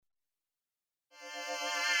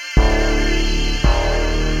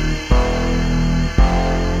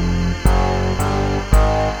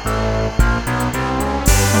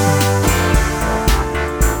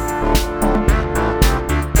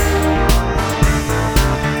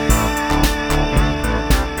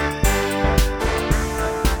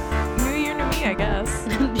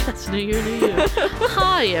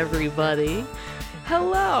Hi, everybody.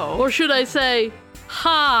 Hello. Or should I say,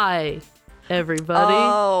 hi, everybody?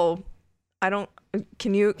 Oh, I don't.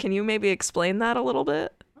 Can you maybe explain that a little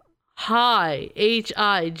bit? Hi,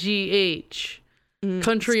 H-I-G-H.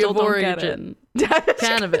 Country still of don't get origin. it.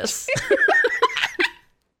 Cannabis.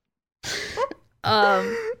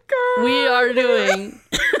 We are doing...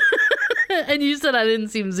 And you said I didn't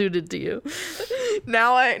seem zooted to you.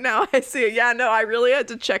 Now I see it. Yeah, no, I really had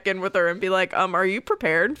to check in with her and be like, are you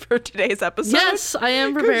prepared for today's episode? Yes, I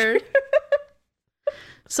am prepared.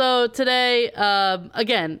 So today,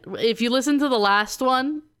 again, if you listen to the last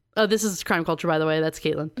one, this is Crime Culture, by the way. That's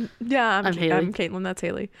Caitlin. Yeah, I'm Hayley. I'm Caitlin. That's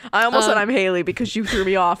Hayley. I almost said I'm Hayley because you threw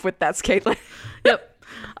me off with that's Caitlin. Yep.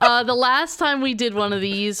 The last time we did one of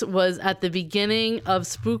these was at the beginning of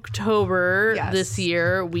Spooktober this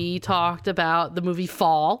year. We talked about the movie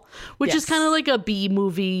Fall, which is kind of like a B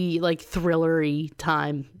movie, like thriller-y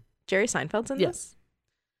time. Jerry Seinfeld's in this?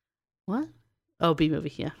 What? Oh, B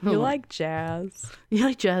movie, yeah. You like jazz. You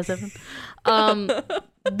like jazz, Evan?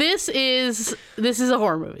 This is a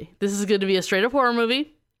horror movie. This is going to be a straight-up horror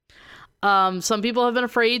movie. Some people have been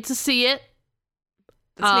afraid to see it.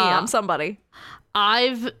 That's me. I'm somebody.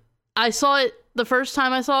 I saw it the first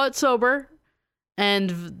time I saw it sober, and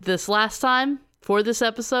this last time for this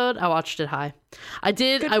episode I watched it high.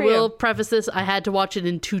 I will preface this, I had to watch it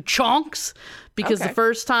in 2 chunks because the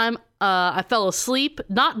first time I fell asleep,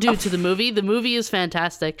 not due to the movie. The movie is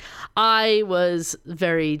fantastic. I was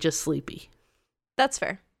very just sleepy. That's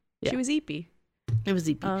fair. Yeah. She was eepy. It was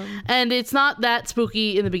eepy. And it's not that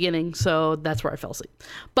spooky in the beginning, so that's where I fell asleep.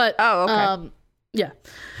 But yeah.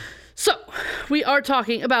 So, we are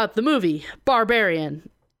talking about the movie Barbarian.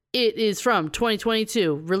 It is from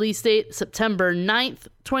 2022. Release date September 9th,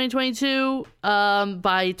 2022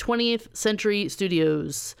 by 20th Century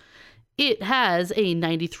Studios. It has a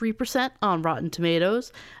 93% on Rotten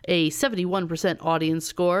Tomatoes, a 71% audience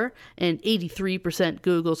score, an 83%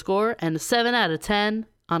 Google score, and a 7 out of 10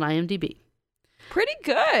 on IMDb. Pretty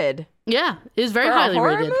good. Yeah, it is very For highly a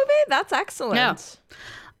horror rated. movie? That's excellent. Yeah.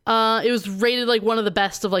 It was rated like one of the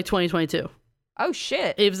best of like 2022. Oh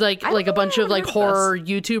shit. It was like a bunch of like horror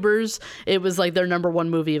YouTubers. It was like their #1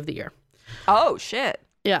 movie of the year. Oh shit.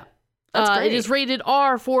 Yeah. That's great. It is rated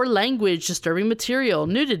R for language, disturbing material,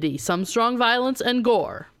 nudity, some strong violence, and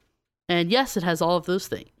gore. And yes, it has all of those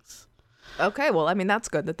things. Okay, well, I mean, that's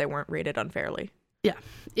good that they weren't rated unfairly. Yeah.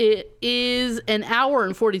 It is an hour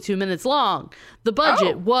and 42 minutes long. The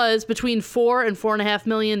budget was between $4 and $4.5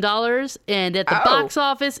 million, and at the box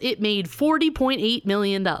office, it made $40.8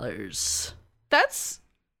 million. That's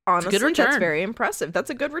honestly, a good return. That's very impressive.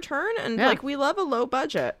 That's a good return, and like we love a low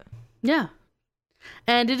budget. Yeah.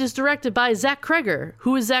 And it is directed by Zach Kreger.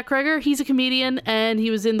 Who is Zach Kreger? He's a comedian, and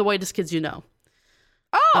he was in The Whitest Kids You Know.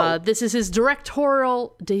 Oh! This is his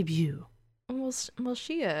directorial debut. Well,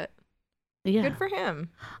 shit. Yeah. Good for him.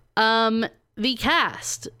 The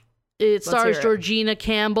cast. It stars Georgina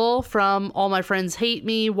Campbell from All My Friends Hate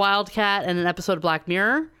Me, Wildcat, and an episode of Black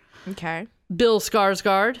Mirror. Okay. Bill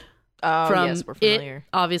Skarsgård. From yes, we're familiar. It,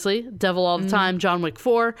 obviously. Devil All the Time, John Wick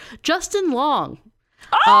 4. Justin Long.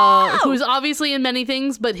 Who's obviously in many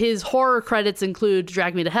things, but his horror credits include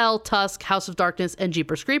Drag Me to Hell, Tusk, House of Darkness, and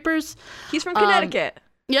Jeepers Creepers. He's from Connecticut.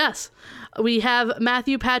 Yes. We have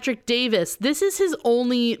Matthew Patrick Davis. This is his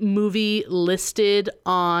only movie listed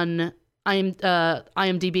on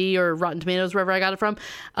IMDb or Rotten Tomatoes, wherever I got it from.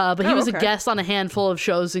 But he was a guest on a handful of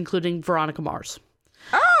shows, including Veronica Mars.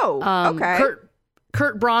 Okay.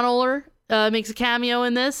 Kurt Braunohler makes a cameo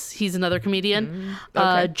in this. He's another comedian.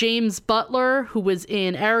 James Butler, who was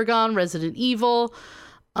in Aragon, Resident Evil.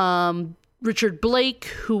 Richard Blake,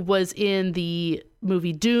 who was in the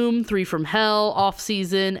movie Doom, 3 from Hell, Off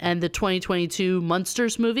Season, and the 2022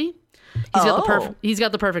 Monsters movie. He's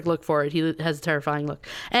got the perfect look for it. He has a terrifying look.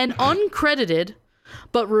 And uncredited,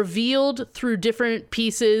 but revealed through different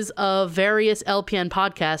pieces of various LPN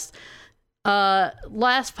podcasts.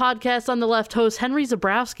 Last podcast on the left host Henry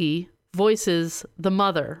Zabrowski voices the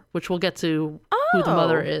mother, which we'll get to who the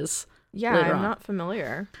mother is. Yeah, I'm not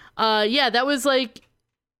familiar. That was like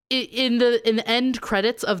in the end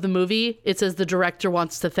credits of the movie. It says the director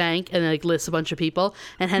wants to thank, and like lists a bunch of people,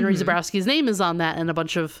 and Henry Zabrowski's name is on that, and a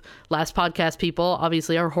bunch of Last Podcast people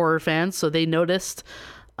obviously are horror fans, so they noticed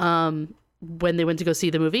when they went to go see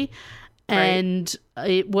the movie. And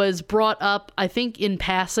it was brought up, I think, in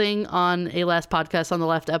passing on a Last Podcast on the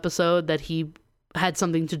Left episode that he had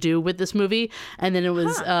something to do with this movie. And then it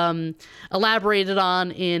was elaborated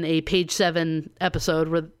on in a Page 7 episode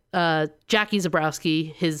where Jackie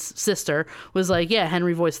Zabrowski, his sister, was like, yeah,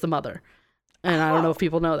 Henry voiced the mother. And I don't know if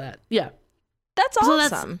people know that. Yeah. That's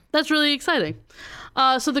awesome. So that's really exciting.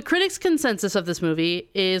 So the critics' consensus of this movie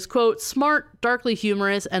is, quote, smart, darkly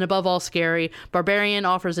humorous, and above all scary. Barbarian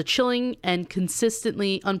offers a chilling and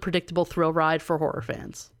consistently unpredictable thrill ride for horror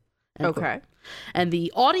fans. End Okay. quote. And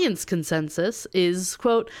the audience consensus is,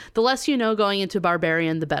 quote, the less you know going into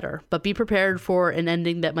Barbarian, the better. But be prepared for an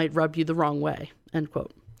ending that might rub you the wrong way. End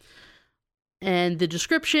quote. And the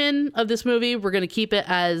description of this movie, we're going to keep it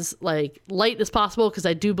as like light as possible because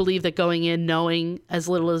I do believe that going in knowing as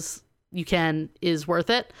little as you can is worth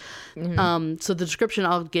it. So the description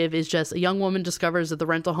I'll give is just a young woman discovers that the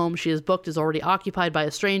rental home she has booked is already occupied by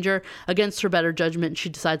a stranger. Against her better judgment, she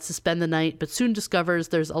decides to spend the night, but soon discovers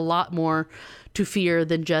there's a lot more to fear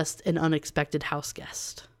than just an unexpected house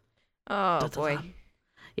guest. Oh, boy.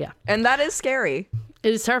 Yeah. And that is scary.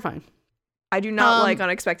 It is terrifying. I do not like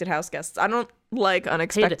unexpected house guests. I don't like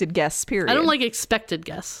unexpected guests, period. I don't like expected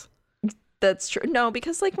guests. That's true. No,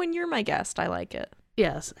 because like when you're my guest, I like it.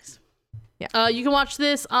 Yeah, that's nice. Yeah. You can watch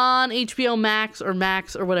this on HBO Max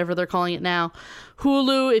or whatever they're calling it now.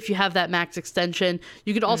 Hulu, if you have that Max extension.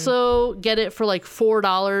 You could also get it for like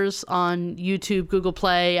 $4 on YouTube, Google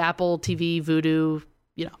Play, Apple TV, Vudu,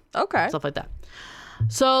 Okay. stuff like that.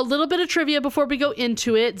 So a little bit of trivia before we go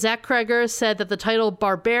into it. Zach Kreger said that the title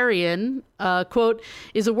Barbarian, quote,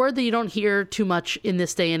 is a word that you don't hear too much in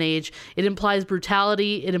this day and age. It implies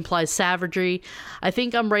brutality. It implies savagery. I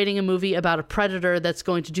think I'm writing a movie about a predator that's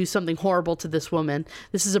going to do something horrible to this woman.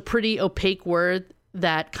 This is a pretty opaque word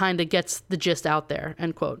that kind of gets the gist out there,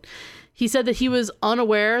 end quote. He said that he was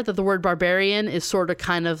unaware that the word barbarian is sort of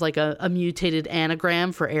kind of like a mutated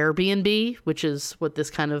anagram for Airbnb, which is what this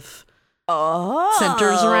kind of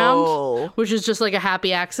centers around, which is just like a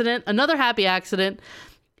happy accident. Another happy accident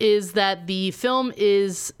is that the film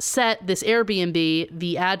is set, this Airbnb,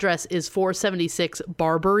 the address is 476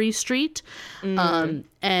 Barbary Street. And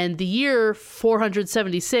the year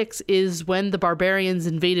 476 is when the barbarians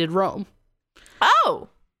invaded Rome. Oh.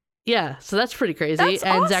 Yeah, so that's pretty crazy. That's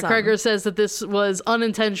and awesome. Zach Kreger says that this was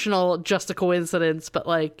unintentional, just a coincidence, but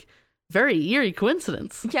like very eerie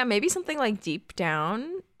coincidence. Yeah, maybe something like deep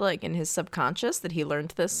down, like in his subconscious, that he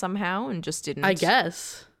learned this somehow and just didn't. I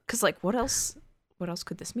guess. Because like, what else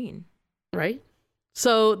could this mean? Right.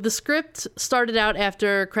 So the script started out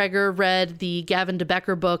after Kreger read the Gavin de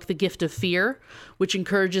Becker book, The Gift of Fear, which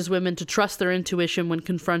encourages women to trust their intuition when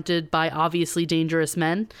confronted by obviously dangerous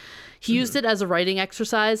men. He used it as a writing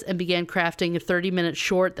exercise and began crafting a 30-minute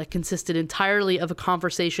short that consisted entirely of a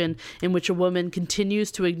conversation in which a woman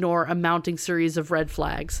continues to ignore a mounting series of red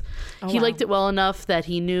flags. He liked it well enough that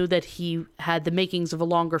he knew that he had the makings of a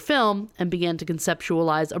longer film and began to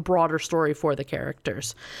conceptualize a broader story for the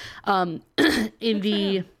characters. In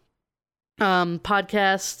the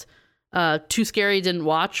podcast, Too Scary Didn't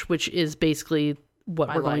Watch, which is basically what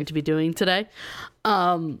we're going to be doing today.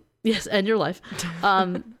 Yes, and your life.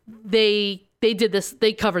 They did this.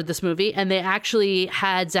 They covered this movie, and they actually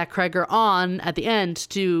had Zach Kreger on at the end to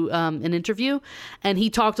do an interview, and he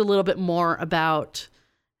talked a little bit more about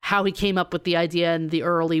how he came up with the idea and the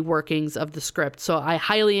early workings of the script. So I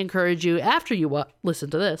highly encourage you, after you listen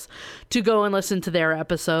to this, to go and listen to their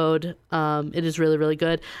episode. It is really, really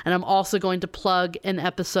good. And I'm also going to plug an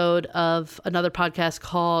episode of another podcast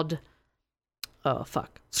called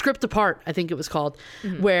Script Apart, I think it was called,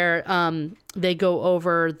 where they go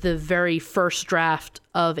over the very first draft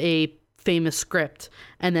of a famous script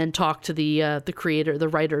and then talk to the creator, the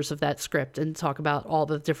writers of that script, and talk about all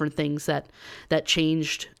the different things that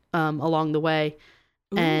changed along the way.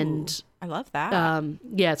 Ooh, and I love that.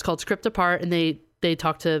 Yeah, it's called Script Apart, and they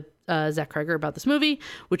talked to Zach Kreger about this movie,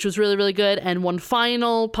 which was really, really good. And one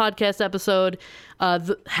final podcast episode,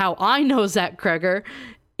 How I Know Zach Kreger,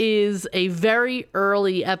 is a very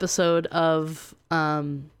early episode of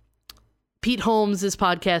Pete Holmes'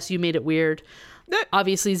 podcast, You Made It Weird.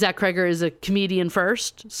 Obviously, Zach Kreger is a comedian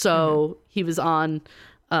first, so he was on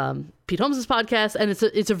Pete Holmes' podcast, and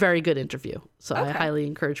it's a very good interview. So I highly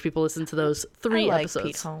encourage people to listen to those three episodes.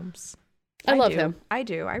 Pete Holmes. I love him. I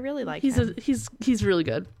do. I really like him. He's really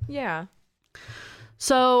good. Yeah.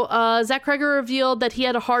 So Zach Kreger revealed that he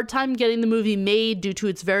had a hard time getting the movie made due to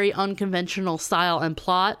its very unconventional style and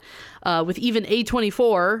plot, with even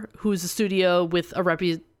A24, who's a studio with a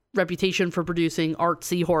reputation for producing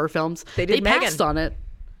artsy horror films. They passed on it.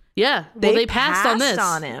 Yeah, well, they passed on this.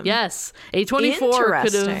 On him. Yes,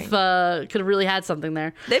 A24 could have really had something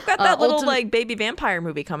there. They've got that little like baby vampire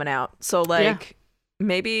movie coming out, so like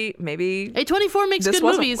maybe A24 makes good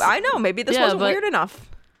movies. I know, maybe this wasn't weird enough.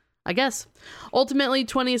 I guess. Ultimately,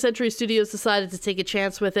 20th Century Studios decided to take a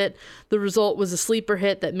chance with it. The result was a sleeper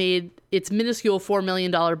hit that made its minuscule $4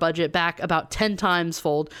 million budget back about 10 times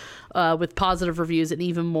fold, with positive reviews and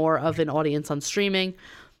even more of an audience on streaming.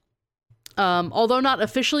 Although not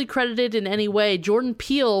officially credited in any way, Jordan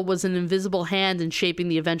Peele was an invisible hand in shaping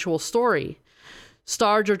the eventual story.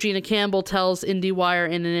 Star Georgina Campbell tells IndieWire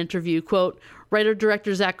in an interview, quote,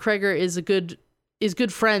 "Writer-director Zach Cregger is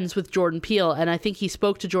good friends with Jordan Peele, and I think he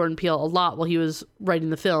spoke to Jordan Peele a lot while he was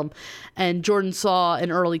writing the film, and Jordan saw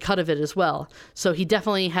an early cut of it as well. So he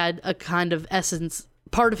definitely had a kind of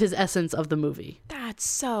part of his essence of the movie." That's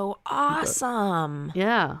so awesome.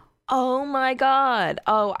 Yeah. Oh my God.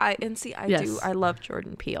 Oh, I Yes. do. I love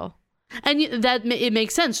Jordan Peele. And it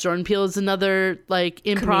makes sense. Jordan Peele is another like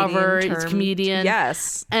improver, he's comedian.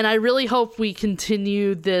 Yes. And I really hope we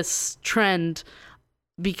continue this trend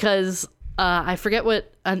because I forget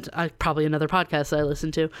what, and probably another podcast I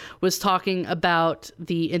listened to was talking about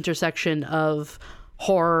the intersection of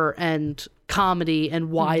horror and comedy and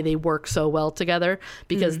why they work so well together,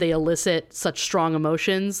 because they elicit such strong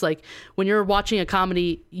emotions. Like when you're watching a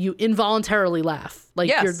comedy, you involuntarily laugh. Like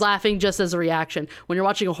you're laughing just as a reaction. When you're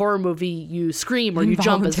watching a horror movie, you scream or you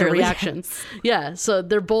jump as a reaction. Yes. Yeah. So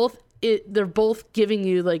they're both giving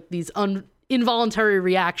you like these involuntary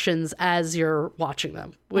reactions as you're watching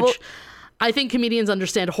them, which I think comedians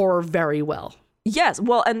understand horror very well. Yes.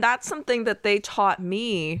 Well, and that's something that they taught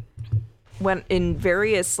me when in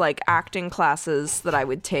various like acting classes that I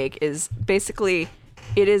would take, is basically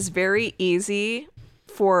it is very easy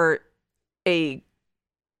for a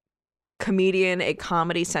comedian, a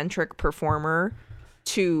comedy centric performer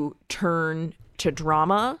to turn to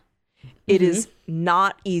drama. It is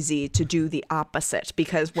not easy to do the opposite,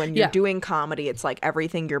 because when you're doing comedy, it's like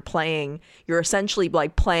everything you're playing, you're essentially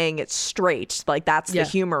like playing it straight. Like that's the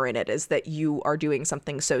humor in it, is that you are doing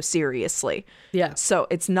something so seriously. Yeah. So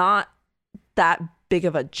it's not that big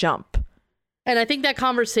of a jump. And I think that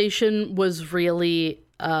conversation was really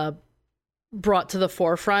brought to the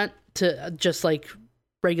forefront to just like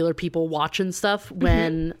regular people watching stuff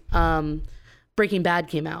when Breaking Bad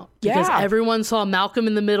came out, because everyone saw Malcolm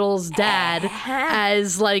in the Middle's dad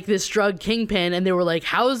as like this drug kingpin, and they were like,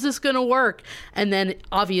 how is this gonna work? And then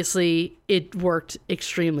obviously it worked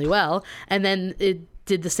extremely well, and then it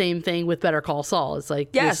did the same thing with Better Call Saul. It's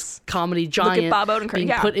like this comedy giant Bob Odenkirk,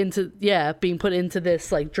 being put into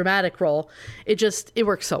this like dramatic role. It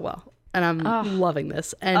works so well, and I'm loving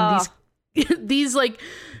this. And these like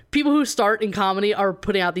people who start in comedy are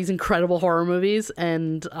putting out these incredible horror movies,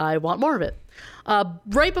 and I want more of it.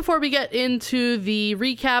 Right before we get into the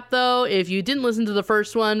recap, though, if you didn't listen to the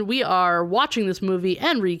first one, we are watching this movie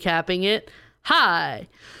and recapping it. Hi.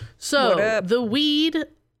 So The Weed,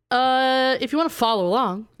 if you want to follow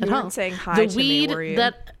along at home. You weren't saying hi to me, were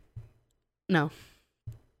you? No.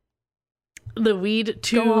 The Weed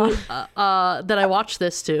 2 that I watched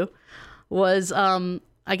this to was,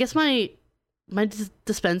 I guess my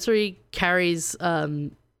dispensary carries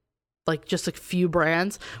like just a few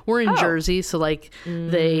brands. We're in Jersey, so like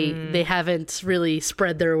they haven't really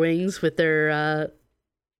spread their wings with their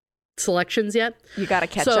selections yet. You got to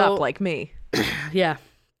catch up like me. Yeah.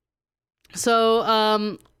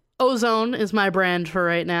 So Ozone is my brand for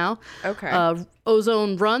right now. Okay.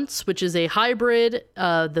 Ozone Runts, which is a hybrid,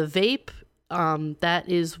 the vape. That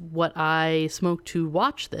is what I smoked to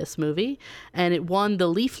watch this movie, and it won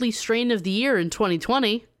the Leafly Strain of the Year in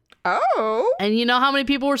 2020. Oh. And you know how many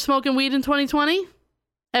people were smoking weed in 2020?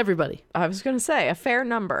 Everybody. I was going to say, a fair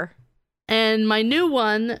number. And my new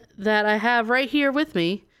one that I have right here with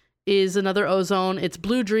me is another Ozone. It's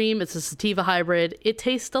Blue Dream. It's a sativa hybrid. It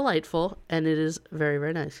tastes delightful, and it is very,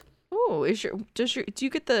 very nice. Oh, do you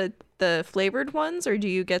get the flavored ones, or do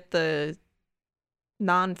you get the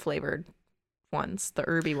non-flavored ones, the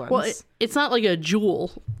herby ones? Well, it's not like a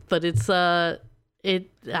jewel, but it's I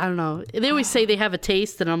don't know. They always say they have a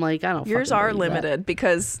taste, and I'm like, I don't. Yours are limited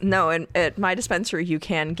because at my dispensary you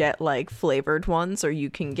can get like flavored ones, or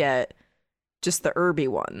you can get just the herby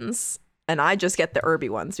ones, and I just get the herby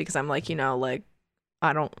ones because I'm like, like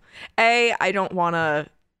I don't want to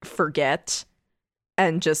forget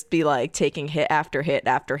and just be like taking hit after hit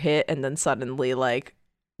after hit, and then suddenly like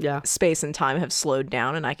space and time have slowed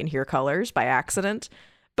down and I can hear colors by accident.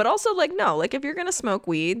 But also, like, no, like, if you're going to smoke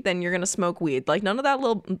weed, then you're going to smoke weed. Like, none of that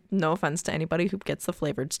no offense to anybody who gets the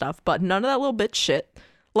flavored stuff, but none of that little bitch shit.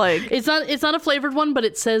 Like, it's not a flavored one, but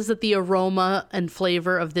it says that the aroma and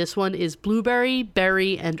flavor of this one is blueberry,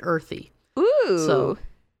 berry, and earthy. Ooh. So,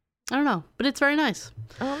 I don't know, but it's very nice.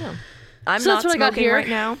 I don't know. I'm not smoking right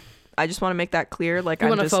now. I just want to make that clear. Like,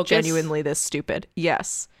 I'm just genuinely this stupid.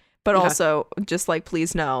 Yes. But also, just like,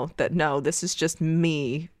 please know that no, this is just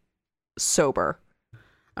me sober.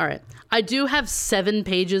 All right. I do have 7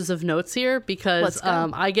 pages of notes here because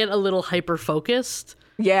I get a little hyper focused.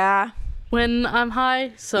 Yeah. When I'm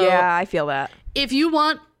high. So yeah, I feel that. If you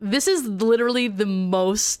want, this is literally the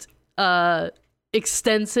most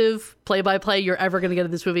extensive play-by-play you're ever going to get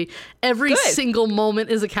in this movie. Every single moment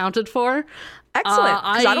is accounted for. Excellent.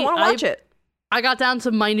 Because I don't want to watch it. I got down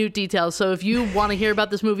to minute details. So if you want to hear about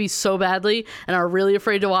this movie so badly and are really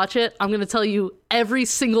afraid to watch it, I'm going to tell you every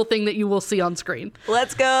single thing that you will see on screen.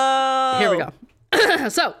 Let's go. Here we go.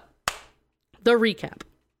 So, the recap.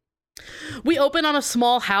 We open on a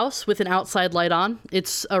small house with an outside light on.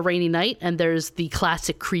 It's a rainy night, and there's the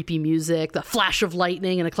classic creepy music, the flash of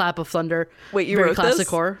lightning, and a clap of thunder. Wait, you Very wrote classic this?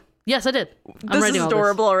 horror. Yes, I did. This is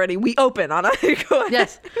adorable already. We open on a... Go ahead.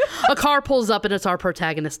 Yes. A car pulls up, and it's our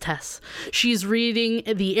protagonist, Tess. She's reading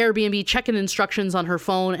the Airbnb check-in instructions on her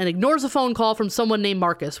phone and ignores a phone call from someone named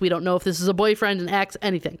Marcus. We don't know if this is a boyfriend, an ex,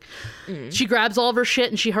 anything. She grabs all of her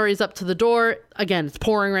shit, and she hurries up to the door. Again, it's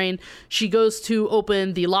pouring rain. She goes to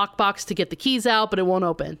open the lockbox to get the keys out, but it won't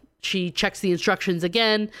open. She checks the instructions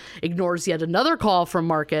again, ignores yet another call from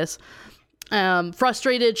Marcus.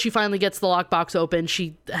 Frustrated, she finally gets the lockbox open.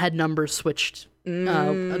 She had numbers switched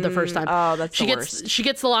the first time. Oh, that's the worst. She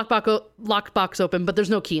gets the lockbox open, but there's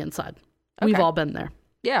no key inside. Okay. We've all been there.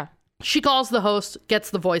 Yeah. She calls the host, gets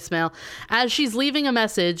the voicemail. As she's leaving a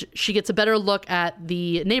message, she gets a better look at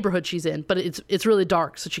the neighborhood she's in, but it's really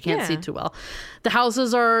dark, so she can't see too well. The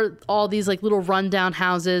houses are all these like little rundown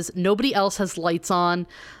houses. Nobody else has lights on.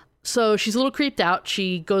 So she's a little creeped out.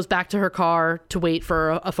 She goes back to her car to wait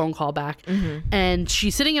for a phone call back. And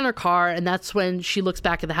she's sitting in her car, and that's when she looks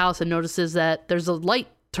back at the house and notices that there's a light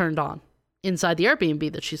turned on inside the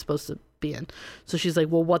Airbnb that she's supposed to be in. So she's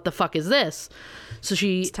like, well, what the fuck is this? So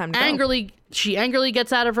she angrily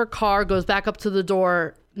gets out of her car, goes back up to the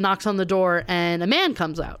door, knocks on the door, and a man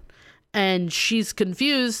comes out. And she's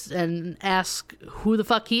confused and asks who the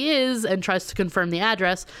fuck he is and tries to confirm the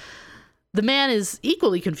address. The man is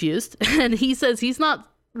equally confused, and he says he's not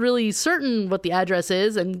really certain what the address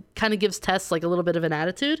is and kind of gives Tess like a little bit of an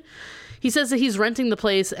attitude. He says that he's renting the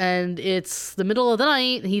place and it's the middle of the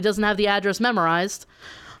night. He doesn't have the address memorized.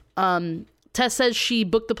 Tess says she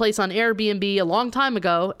booked the place on Airbnb a long time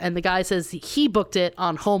ago, and the guy says he booked it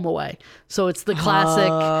on HomeAway. So it's the classic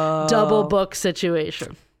double book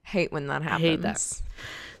situation. Hate when that happens. I hate that.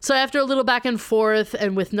 So after a little back and forth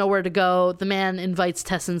and with nowhere to go, the man invites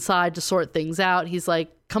Tess inside to sort things out. He's like,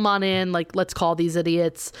 come on in, like, let's call these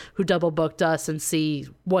idiots who double booked us and see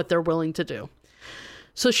what they're willing to do.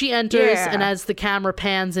 So she enters, and as the camera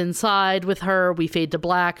pans inside with her, we fade to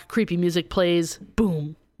black, creepy music plays,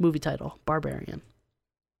 boom, movie title, Barbarian.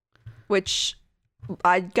 Which,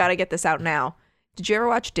 I gotta get this out now. Did you ever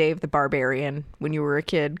watch Dave the Barbarian when you were a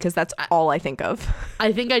kid? Because that's all I think of.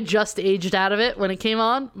 I think I just aged out of it when it came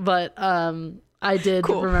on, but I did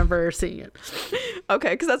remember seeing it. Okay,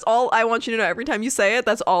 because that's all I want you to know. Every time you say it,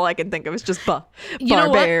 that's all I can think of. It's just you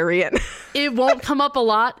Barbarian. It won't come up a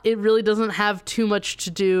lot. It really doesn't have too much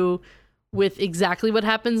to do with exactly what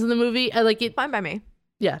happens in the movie. I like it. Fine by me.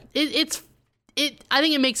 Yeah, I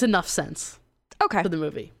think it makes enough sense. Okay. For the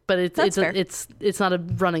movie, but it's not a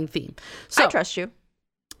running theme. So I trust you.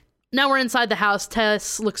 Now we're inside the house.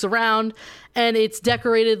 Tess looks around, and it's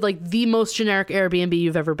decorated like the most generic Airbnb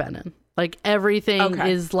you've ever been in. Like everything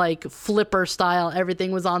is like flipper style.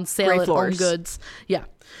 Everything was on sale at Home Goods. Yeah.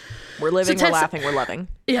 We're living, we're laughing, we're loving.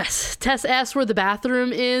 Yes. Tess asks where the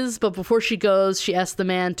bathroom is, but before she goes, she asks the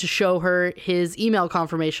man to show her his email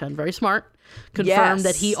confirmation. Very smart. Confirmed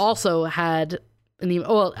that he also had an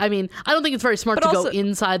email. Well, I mean, I don't think it's very smart to go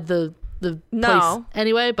inside the place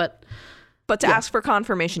anyway, but to ask for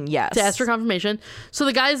confirmation, yes. To ask for confirmation. So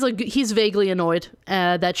the guy's like, he's vaguely annoyed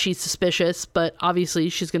that she's suspicious, but obviously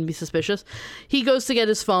she's going to be suspicious. He goes to get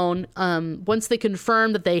his phone. Once they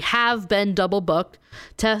confirm that they have been double booked,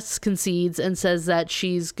 Tess concedes and says that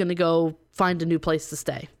she's going to go find a new place to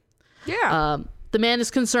stay. Yeah. The man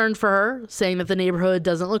is concerned for her, saying that the neighborhood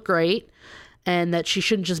doesn't look great and that she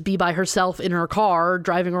shouldn't just be by herself in her car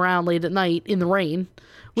driving around late at night in the rain.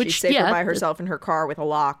 She's safer by herself in her car with a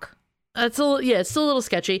lock. It's still a little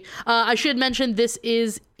sketchy. I should mention this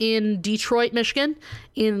is in Detroit, Michigan,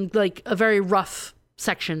 in like a very rough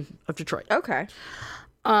section of Detroit. Okay.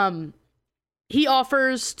 He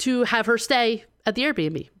offers to have her stay at the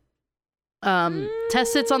Airbnb.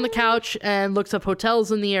 Tess sits on the couch and looks up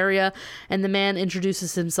hotels in the area, and the man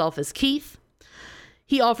introduces himself as Keith.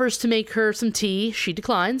 He offers to make her some tea. She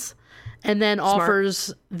declines. and then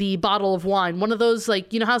offers the bottle of wine. One of those,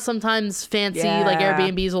 like, you know how sometimes fancy like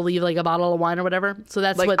Airbnbs will leave like a bottle of wine or whatever. So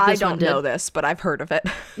that's like, what this one did. I don't know this, but I've heard of it.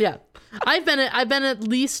 Yeah. I've been at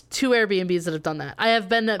least 2 Airbnbs that have done that. I have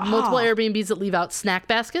been at multiple Airbnbs that leave out snack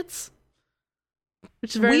baskets,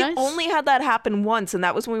 which is very nice. We only had that happen once, and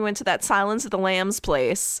that was when we went to that Silence of the Lambs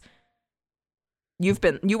place. You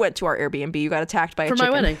went to our Airbnb. You got attacked by a chicken. For my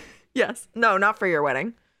wedding. Yes. No, not for your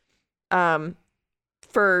wedding.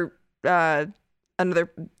 For another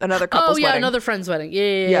couple's wedding. Another friend's wedding.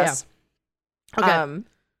 Yeah. Yes. Yeah. Okay.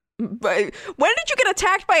 But when did you get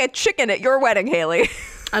attacked by a chicken at your wedding, Hayley?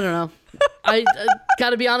 I don't know. I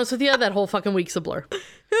gotta be honest with you, that whole fucking week's a blur.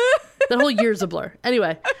 That whole year's a blur.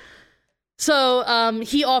 Anyway, so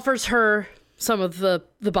he offers her some of the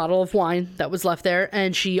bottle of wine that was left there,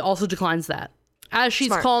 and she also declines that. As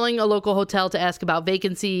she's calling a local hotel to ask about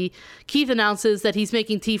vacancy, Keith announces that he's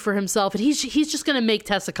making tea for himself, and he's just gonna make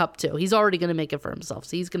Tess a cup too. He's already gonna make it for himself,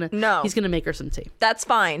 so he's gonna make her some tea. That's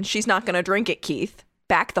fine. She's not gonna drink it, Keith.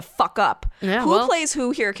 Back the fuck up. Yeah, who plays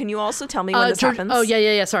who here? Can you also tell me when this happens? Oh,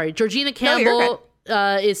 yeah. Sorry. Georgina Campbell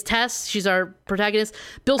is Tess. She's our protagonist.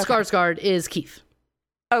 Bill Skarsgård is Keith.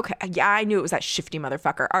 Okay. Yeah, I knew it was that shifty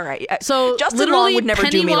motherfucker. All right. So Justin Long would never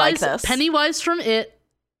do me like this. Pennywise from It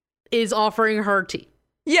is offering her tea.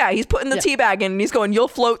 Yeah, he's putting the tea bag in and he's going, "You'll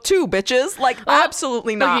float too, bitches." Like,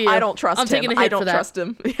 absolutely not. I don't trust him. Taking a hit for that. Trust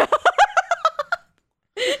him.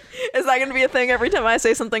 Is that going to be a thing every time I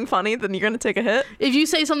say something funny? Then you're going to take a hit? If you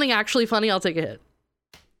say something actually funny, I'll take a hit.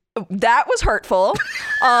 That was hurtful.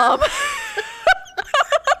 Anyway.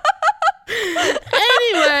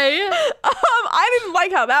 I didn't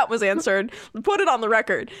like how that was answered. Put it on the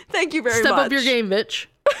record. Thank you very much. Step up your game, bitch.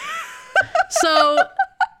 So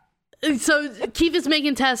Keith is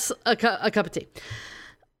making Tess a cup of tea.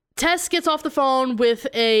 Tess gets off the phone with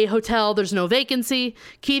a hotel. There's no vacancy.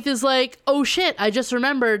 Keith is like, "Oh shit, I just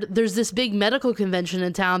remembered there's this big medical convention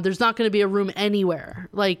in town. There's not going to be a room anywhere.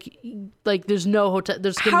 Like there's no hotel.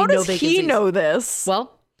 There's going to be no vacancies." How does he know this?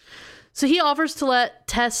 Well, so he offers to let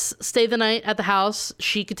Tess stay the night at the house.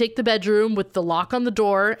 She could take the bedroom with the lock on the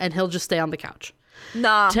door, and he'll just stay on the couch.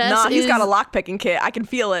 Nah, he's got a lockpicking kit. I can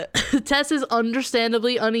feel it. Tess is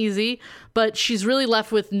understandably uneasy, but she's really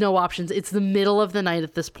left with no options. It's the middle of the night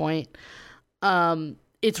at this point.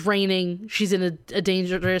 It's raining. She's in a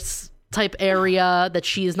dangerous type area that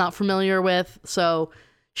she is not familiar with, so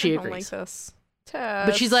she agrees. I don't like this. Tess.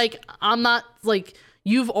 But she's like, "I'm not, like,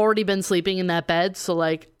 you've already been sleeping in that bed, so,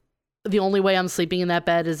 like, the only way I'm sleeping in that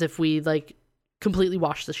bed is if we, like, completely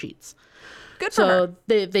wash the sheets." Good for her.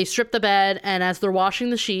 They strip the bed, and as they're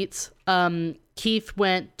washing the sheets, Keith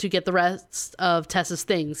went to get the rest of Tess's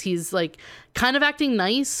things. He's like kind of acting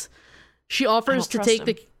nice. She offers to take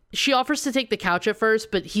the couch at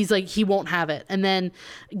first, but he's like, he won't have it. And then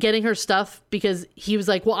getting her stuff, because he was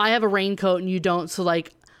like, "Well, I have a raincoat and you don't, so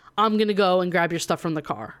like I'm gonna go and grab your stuff from the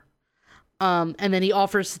car." And then he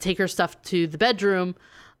offers to take her stuff to the bedroom.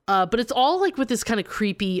 But it's all like with this kind of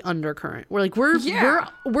creepy undercurrent.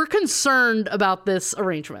 We're concerned about this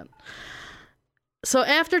arrangement. So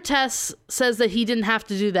after Tess says that he didn't have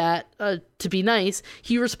to do that to be nice,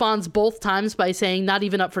 he responds both times by saying, "Not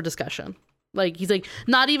even up for discussion." Like, he's like,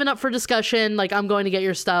 "Not even up for discussion. Like, I'm going to get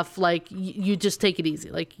your stuff. Like, you just take it easy.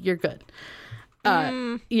 Like, you're good."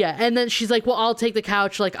 Yeah. And then she's like, "Well, I'll take the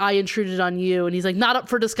couch. Like, I intruded on you." And he's like, "Not up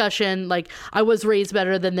for discussion. Like, I was raised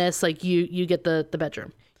better than this. Like, you get the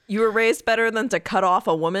bedroom." You were raised better than to cut off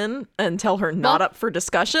a woman and tell her not up for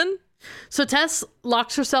discussion? So Tess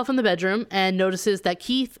locks herself in the bedroom and notices that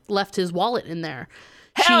Keith left his wallet in there.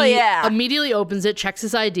 Hell yeah! She immediately opens it, checks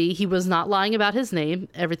his ID. He was not lying about his name.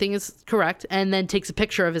 Everything is correct. And then takes a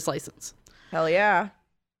picture of his license. Hell yeah.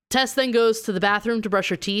 Tess then goes to the bathroom to brush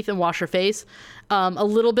her teeth and wash her face. A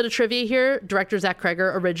little bit of trivia here. Director Zach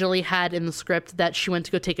Kreger originally had in the script that she went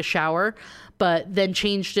to go take a shower, but then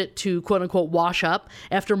changed it to quote unquote wash up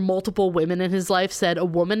after multiple women in his life said a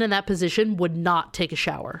woman in that position would not take a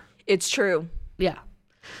shower. It's true. Yeah.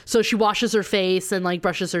 So she washes her face and like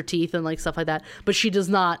brushes her teeth and like stuff like that, but she does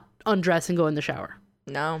not undress and go in the shower.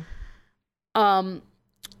 No.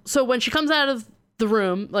 So when she comes out of the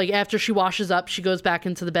room, like after she washes up, she goes back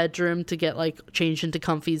into the bedroom to get like changed into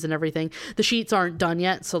comfies and everything. The sheets aren't done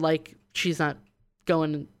yet, so like she's not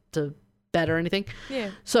going to bed or anything.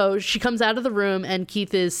 Yeah. So she comes out of the room and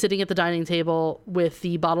Keith is sitting at the dining table with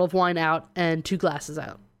the bottle of wine out and 2 glasses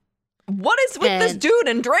out. What is with this dude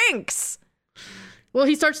and drinks? Well,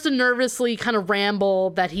 he starts to nervously kind of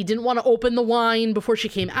ramble that he didn't want to open the wine before she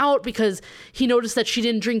came out because he noticed that she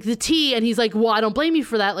didn't drink the tea. And he's like, "Well, I don't blame you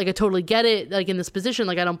for that. Like, I totally get it. Like, in this position,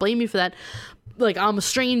 like, I don't blame you for that." like, I'm a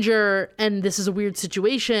stranger and this is a weird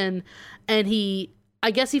situation. And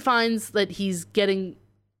I guess he finds that he's getting,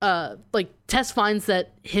 like, Tess finds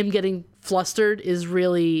that him getting flustered is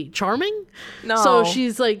really charming. No. So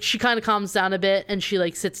she's like, she kind of calms down a bit and she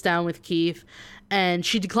like sits down with Keith and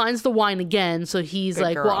she declines the wine again. So he's Good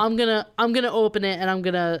like, girl. well, I'm gonna open it and I'm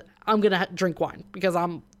gonna drink wine because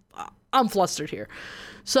I'm flustered here.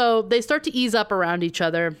 So they start to ease up around each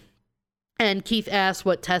other. And Keith asks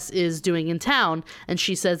what Tess is doing in town, and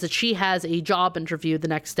she says that she has a job interview the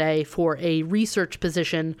next day for a research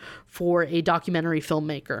position for a documentary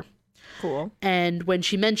filmmaker. Cool. And when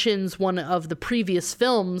she mentions one of the previous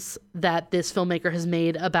films that this filmmaker has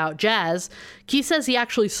made about jazz, Keith says he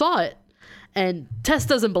actually saw it. And Tess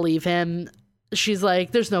doesn't believe him. She's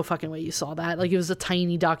like, there's no fucking way you saw that. Like, it was a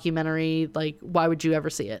tiny documentary. Like, why would you ever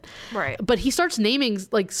see it? Right. But he starts naming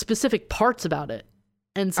like specific parts about it.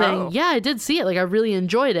 And saying, yeah, I did see it. Like, I really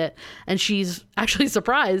enjoyed it. And she's actually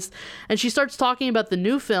surprised. And she starts talking about the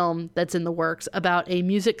new film that's in the works about a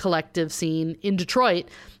music collective scene in Detroit.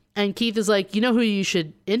 And Keith is like, you know who you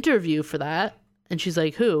should interview for that? And she's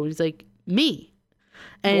like, who? He's like, me.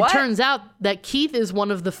 And What? It turns out that Keith is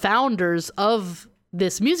one of the founders of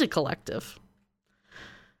this music collective.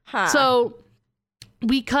 Huh. So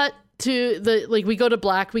we cut to we go to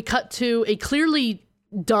black. We cut to a clearly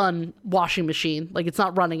done washing machine, like it's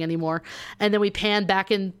not running anymore, and then we pan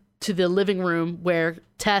back into the living room where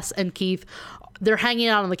Tess and Keith, they're hanging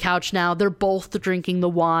out on the couch now. They're both drinking the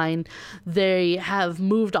wine. They have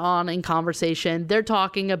moved on in conversation. They're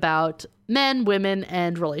talking about men, women,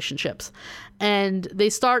 and relationships. And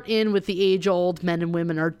they start in with the age-old men and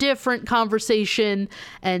women are different conversation.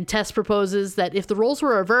 And Tess proposes that if the roles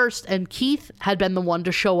were reversed and Keith had been the one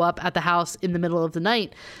to show up at the house in the middle of the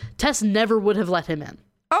night, Tess never would have let him in.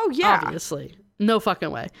 Oh, yeah. Obviously. No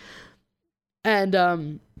fucking way.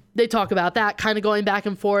 And they talk about that, kind of going back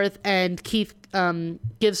and forth. And Keith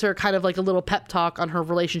gives her kind of like a little pep talk on her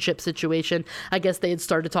relationship situation. I guess they had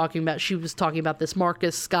started talking about, she was talking about this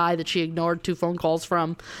Marcus guy that she ignored 2 phone calls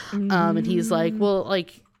from. And he's like, well,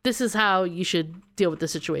 like, this is how you should deal with the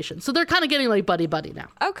situation. So they're kind of getting like buddy now.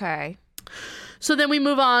 Okay. So then we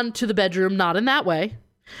move on to the bedroom, not in that way.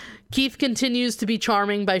 Keith continues to be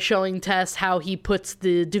charming by showing Tess how he puts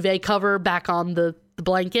the duvet cover back on the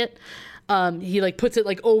blanket. He like puts it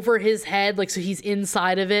like over his head, like so he's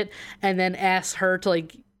inside of it, and then asks her to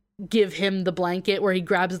like give him the blanket where he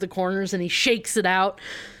grabs the corners and he shakes it out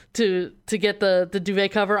to get the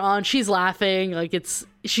duvet cover on. She's laughing, like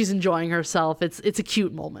she's enjoying herself. It's a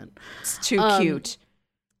cute moment. It's too cute.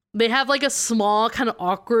 They have like a small kind of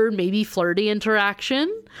awkward, maybe flirty interaction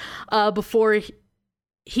before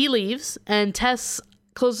he leaves, and Tess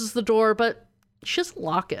closes the door, but she doesn't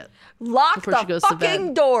lock it. Lock the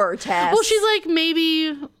fucking door, Tess. Well, she's like,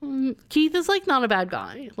 maybe Keith is like not a bad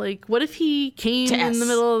guy. Like, what if he came in the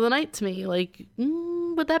middle of the night to me? Like,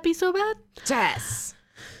 would that be so bad? Tess.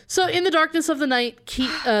 So in the darkness of the night,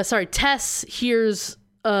 Tess hears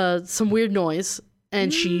some weird noise,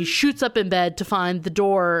 and she shoots up in bed to find the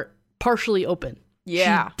door partially open.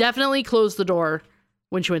 Yeah. She definitely closed the door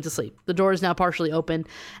when she went to sleep. The door is now partially open,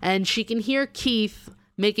 and she can hear Keith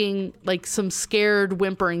making like some scared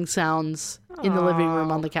whimpering sounds in the living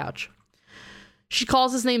room on the couch. She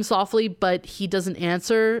calls his name softly, but he doesn't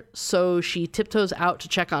answer, so she tiptoes out to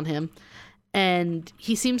check on him. And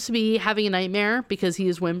he seems to be having a nightmare because he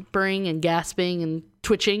is whimpering and gasping and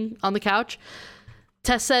twitching on the couch.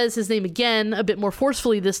 Tess says his name again, a bit more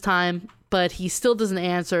forcefully this time, but he still doesn't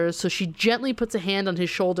answer, so she gently puts a hand on his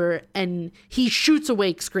shoulder and he shoots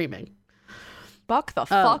awake screaming. Buck the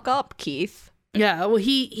fuck up, Keith. Yeah, well,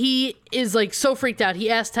 he is like so freaked out. He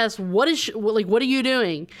asks Tess, what are you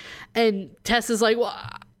doing? And Tess is like, well,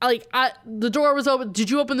 the door was open. Did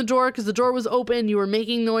you open the door? Because the door was open. You were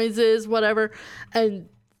making noises, whatever. And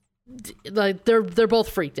like they're both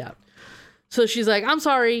freaked out. So she's like, I'm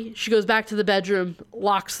sorry. She goes back to the bedroom,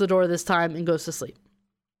 locks the door this time, and goes to sleep.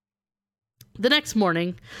 The next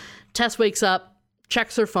morning, Tess wakes up,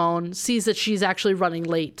 checks her phone, sees that she's actually running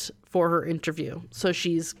late for her interview. So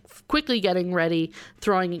she's quickly getting ready,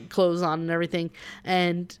 throwing clothes on and everything.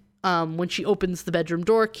 And when she opens the bedroom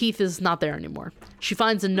door, Keith is not there anymore. She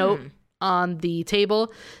finds a note on the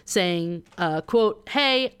table saying, quote,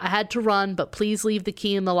 "Hey, I had to run, but please leave the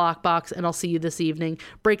key in the lockbox and I'll see you this evening.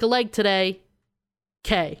 Break a leg today.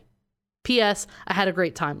 K. P.S. I had a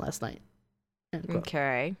great time last night." End quote.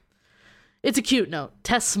 Okay. It's a cute note.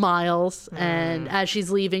 Tess smiles, and as she's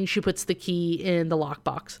leaving, she puts the key in the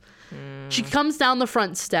lockbox. She comes down the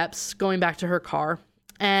front steps, going back to her car,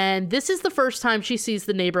 and this is the first time she sees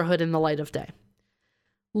the neighborhood in the light of day.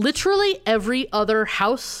 Literally every other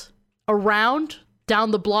house around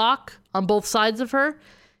down the block on both sides of her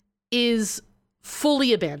is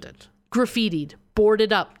fully abandoned, graffitied,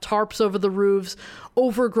 boarded up, tarps over the roofs,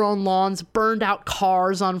 overgrown lawns, burned out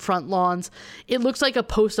cars on front lawns. It looks like a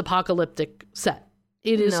post-apocalyptic set.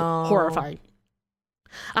 It is horrifying.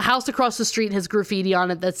 A house across the street has graffiti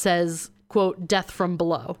on it that says, quote, "Death from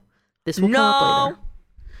below." This will come up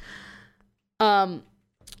later.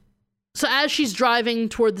 So as she's driving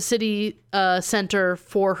toward the city center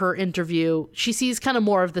for her interview, she sees kind of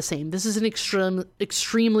more of the same. This is an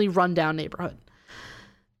extremely rundown neighborhood.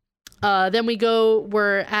 Then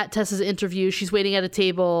we're at Tessa's interview. She's waiting at a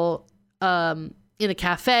table in a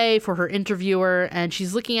cafe for her interviewer, and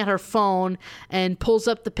she's looking at her phone and pulls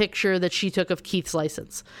up the picture that she took of Keith's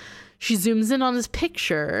license. She zooms in on his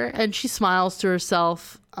picture and she smiles to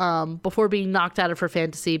herself before being knocked out of her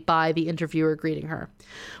fantasy by the interviewer greeting her.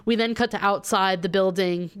 We then cut to outside the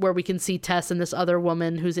building where we can see Tess and this other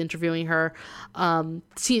woman who's interviewing her.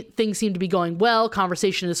 Things seem to be going well.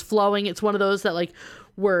 Conversation is flowing. It's one of those that like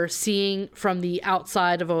we're seeing from the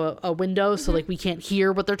outside of a window, so like we can't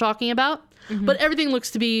hear what they're talking about. But everything looks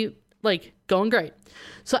to be like going great.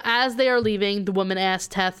 So as they are leaving, the woman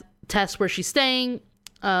asks Tess where she's staying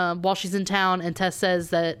while she's in town, and Tess says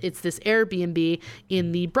that it's this Airbnb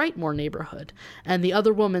in the Brightmoor neighborhood. And the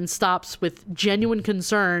other woman stops with genuine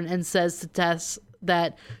concern and says to Tess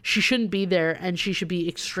that she shouldn't be there and she should be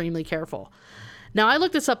extremely careful. Now, I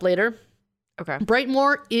looked this up later. Okay.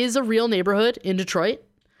 Brightmoor is a real neighborhood in Detroit.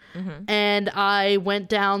 And I went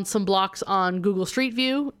down some blocks on Google Street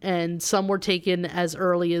View, and some were taken as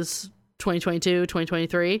early as 2022,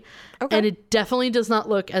 2023. Okay. And it definitely does not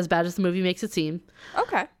look as bad as the movie makes it seem.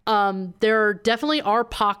 Okay. There definitely are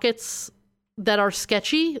pockets that are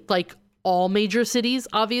sketchy, like all major cities,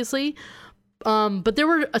 obviously. But there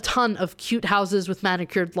were a ton of cute houses with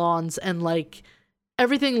manicured lawns, and like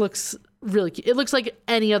everything looks really cute. It looks like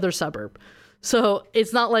any other suburb. So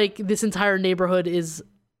it's not like this entire neighborhood is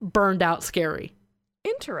burned out scary.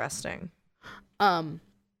 Interesting.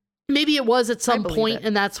 Maybe it was at some point,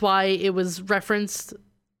 and that's why it was referenced.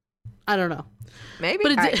 I don't know. Maybe.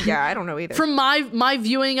 But I don't know either. From my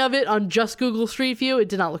viewing of it on just Google Street View, it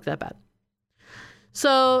did not look that bad.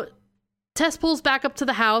 So Tess pulls back up to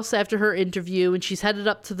the house after her interview, and she's headed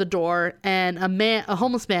up to the door, and a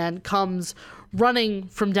homeless man comes running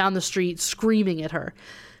from down the street, screaming at her.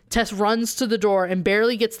 Tess runs to the door and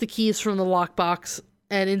barely gets the keys from the lockbox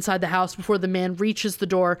and inside the house before the man reaches the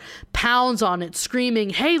door, pounds on it, screaming,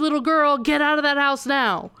 "Hey, little girl, get out of that house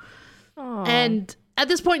now." Aww. And at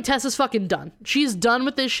this point, Tess is fucking done. She's done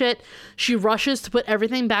with this shit. She rushes to put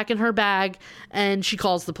everything back in her bag, and she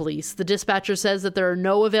calls the police. The dispatcher says that there are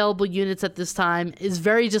no available units at this time, is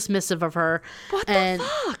very dismissive of her. What the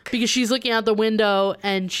fuck? Because she's looking out the window,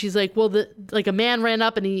 and she's like, well, a man ran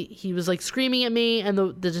up, and he was, like, screaming at me, and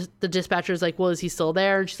the dispatcher's like, well, is he still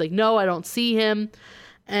there? And she's like, no, I don't see him.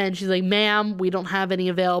 And she's like, ma'am, we don't have any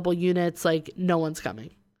available units. Like, no one's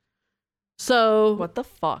coming. So... What the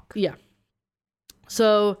fuck? Yeah.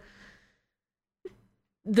 So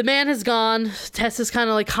the man has gone. Tess is kind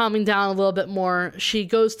of like calming down a little bit more. She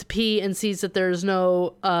goes to pee and sees that there's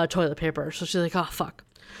no toilet paper. So she's like, oh, fuck.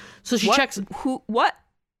 So she checks. What?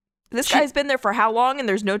 This guy's been there for how long and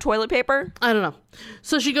there's no toilet paper? I don't know.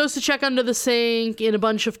 So she goes to check under the sink, in a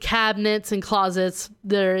bunch of cabinets and closets.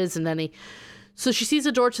 There isn't any. So she sees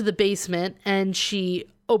a door to the basement, and she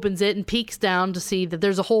opens it and peeks down to see that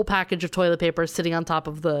there's a whole package of toilet paper sitting on top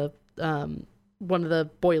of the one of the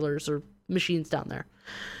boilers or machines down there.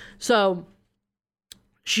 So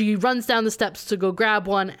she runs down the steps to go grab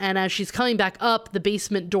one, and as she's coming back up, the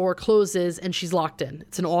basement door closes and she's locked in.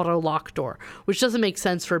 It's an auto lock door, which doesn't make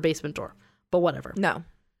sense for a basement door, but whatever. No.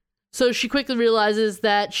 So she quickly realizes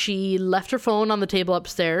that she left her phone on the table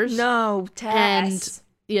upstairs. No, Tess. And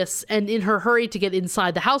yes, and in her hurry to get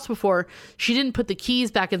inside the house before, she didn't put the keys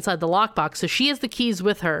back inside the lockbox, so she has the keys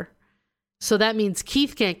with her. So that means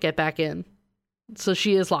Keith can't get back in. So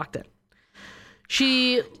she is locked in.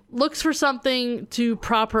 She looks for something to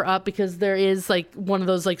prop her up because there is like one of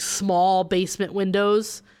those like small basement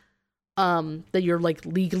windows that you're like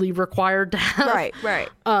legally required to have. Right.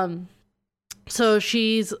 So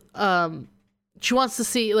she wants to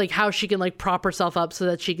see like how she can like prop herself up so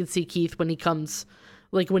that she can see Keith when he comes,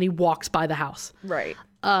 like when he walks by the house. Right.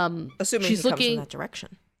 Assuming she's he looking comes in that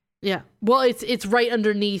direction. Yeah. Well, it's right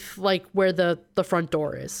underneath like where the front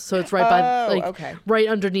door is. So it's right by right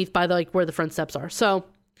underneath by the, like where the front steps are. So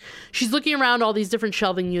she's looking around all these different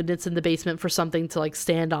shelving units in the basement for something to like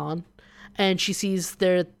stand on. And she sees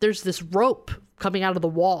there's this rope coming out of the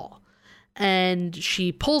wall. and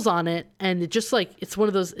she pulls on it, and it just like, it's one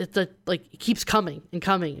of those, it's like it keeps coming and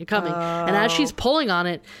coming and coming. And as she's pulling on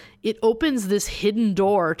it, it opens this hidden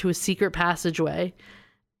door to a secret passageway.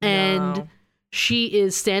 And she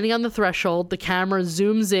is standing on the threshold. The camera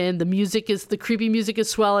zooms in. The creepy music is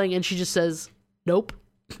swelling, and she just says, "Nope."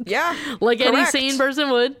 Yeah. Like correct. any sane person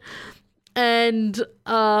would. And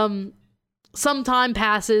some time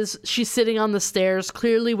passes. She's sitting on the stairs,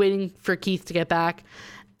 clearly waiting for Keith to get back.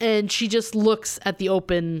 And she just looks at the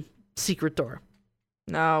open secret door.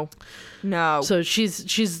 No. So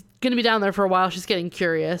she's going to be down there for a while. She's getting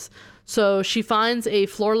curious. So she finds a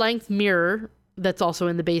floor-length mirror that's also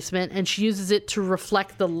in the basement, and she uses it to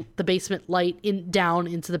reflect the basement light down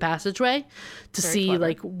into the passageway to Very see clever.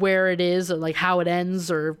 like where it is or like how it ends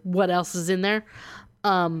or what else is in there.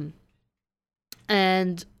 And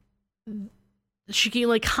she can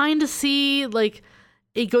like kind of see like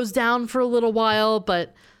it goes down for a little while,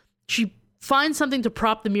 but she finds something to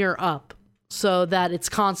prop the mirror up so that it's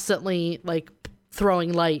constantly like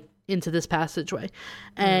throwing light into this passageway.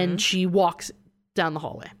 And she walks down the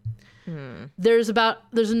hallway. There's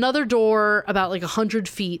another door about like 100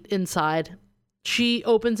 feet inside. She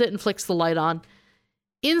opens it and flicks the light on.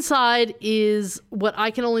 Inside is what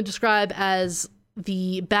I can only describe as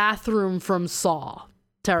the bathroom from Saw.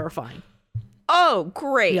 Terrifying. Oh,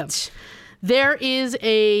 great. Yeah. There is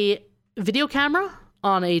a video camera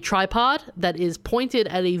on a tripod that is pointed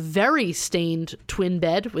at a very stained twin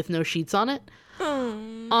bed with no sheets on it.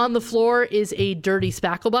 On the floor is a dirty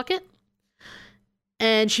spackle bucket.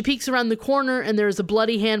 And she peeks around the corner, and there's a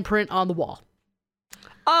bloody handprint on the wall.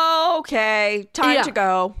 Okay, time to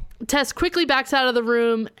go. Tess quickly backs out of the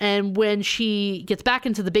room, and when she gets back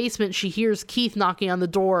into the basement, she hears Keith knocking on the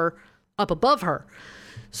door up above her.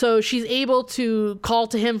 So she's able to call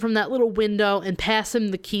to him from that little window and pass him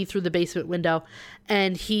the key through the basement window,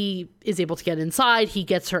 and he is able to get inside. He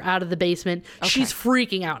gets her out of the basement. Okay. She's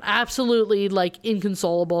freaking out, absolutely like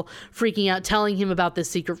inconsolable, freaking out, telling him about this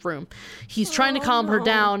secret room. He's trying to calm her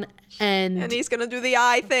down, and he's gonna do the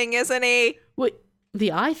eye thing, isn't he? Wait,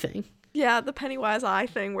 the eye thing? Yeah, the Pennywise eye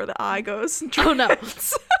thing where the eye goes. Oh no!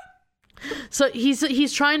 So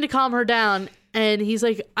he's trying to calm her down. And he's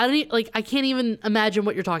like, I can't even imagine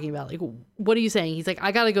what you're talking about. Like, what are you saying? He's like,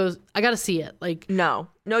 I gotta see it. Like, no,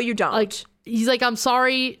 you don't. Like, he's like, I'm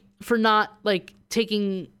sorry for not like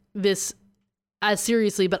taking this as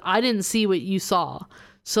seriously, but I didn't see what you saw.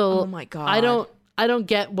 So, oh my God, I don't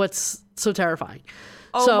get what's so terrifying.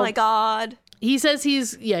 Oh my God. He says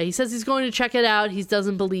he's going to check it out. He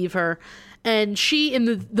doesn't believe her. And she,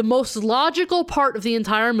 in the most logical part of the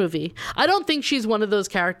entire movie, I don't think she's one of those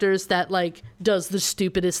characters that like does the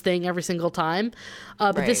stupidest thing every single time.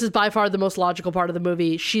 But this is by far the most logical part of the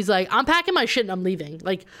movie. She's like, I'm packing my shit and I'm leaving.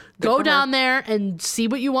 Like, go down there and see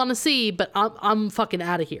what you want to see, but I'm fucking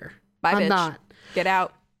out of here. Bye, I'm bitch. not. Get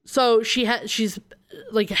out. So she's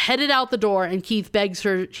like headed out the door, and Keith begs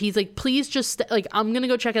her. He's like, please just like, I'm gonna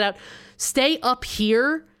go check it out. Stay up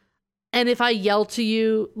here. And if I yell to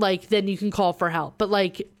you, like, then you can call for help. But,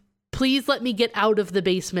 like, please let me get out of the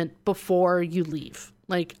basement before you leave.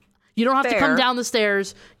 Like, you don't have to come down the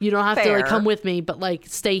stairs. You don't have to, like, come with me. But, like,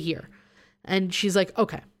 stay here. And she's like,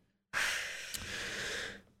 okay.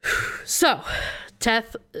 So,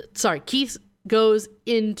 Keith goes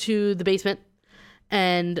into the basement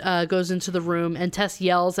and goes into the room. And Tess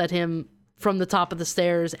yells at him from the top of the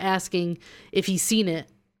stairs, asking if he's seen it.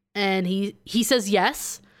 And he says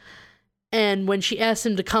yes. And when she asks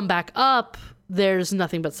him to come back up, there's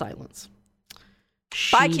nothing but silence.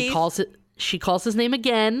 Bye, Keith. She calls his name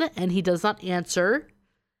again, and he does not answer.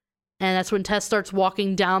 And that's when Tess starts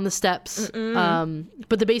walking down the steps.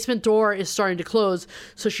 But the basement door is starting to close,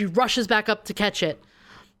 so she rushes back up to catch it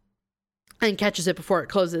and catches it before it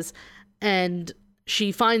closes. And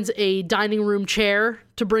she finds a dining room chair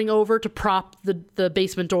to bring over to prop the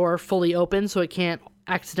basement door fully open so it can't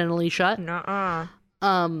accidentally shut. Nuh-uh.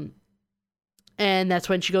 And that's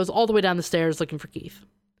when she goes all the way down the stairs looking for Keith.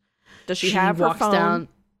 Does she have her phone?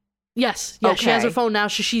 Yes, she has her phone now.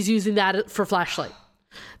 She's using that for flashlight.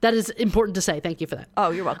 That is important to say. Thank you for that. Oh,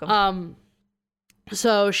 you're welcome.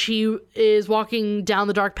 So she is walking down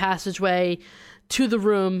the dark passageway to the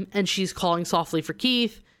room, and she's calling softly for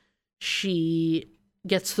Keith. She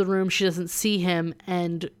gets to the room. She doesn't see him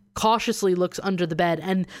and cautiously looks under the bed.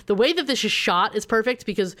 And the way that this is shot is perfect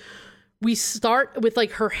because we start with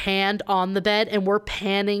like her hand on the bed and we're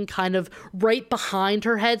panning kind of right behind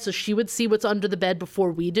her head so she would see what's under the bed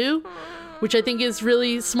before we do, which I think is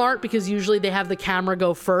really smart because usually they have the camera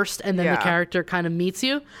go first and then the character kind of meets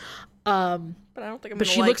you. But I don't think I'm But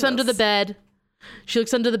she looks under the bed. She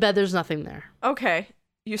looks under the bed. There's nothing there. Okay.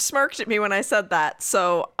 You smirked at me when I said that,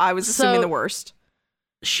 so I was assuming the worst.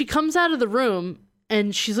 She comes out of the room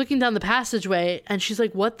and she's looking down the passageway and she's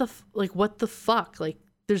like, what the fuck? Like,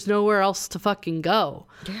 there's nowhere else to fucking go.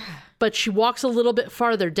 Yeah. But she walks a little bit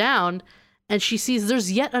farther down and she sees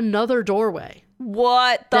there's yet another doorway.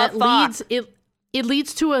 What the fuck? It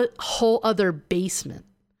leads to a whole other basement.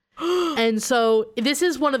 And so this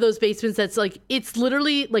is one of those basements that's like, it's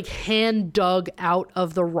literally like hand dug out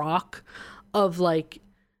of the rock of like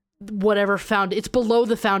whatever it's below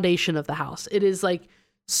the foundation of the house. It is like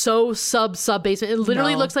so sub basement. It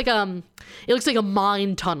literally looks like a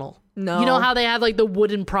mine tunnel. No. You know how they have like the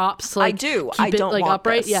wooden props to, like, I do. Keep I it, don't like, want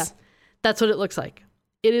upright? this. Yeah. That's what it looks like.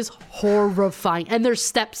 It is horrifying. And there's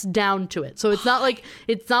steps down to it. So it's not like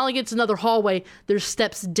it's another hallway. There's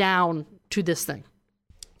steps down to this thing.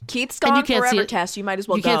 Keith's gone forever, Tess. You might as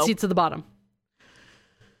well go. You can't see it to the bottom.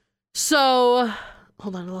 So,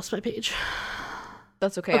 hold on, I lost my page.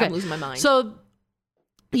 That's okay. I'm losing my mind. So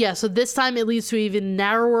this time it leads to an even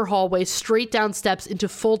narrower hallway, straight down steps into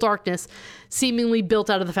full darkness, seemingly built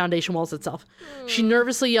out of the foundation walls itself. She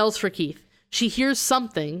nervously yells for Keith. She hears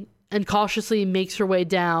something and cautiously makes her way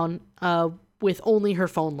down with only her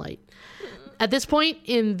phone light. At this point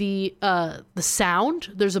in the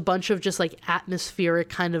sound, there's a bunch of just like atmospheric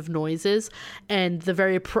kind of noises, and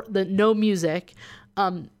the no music,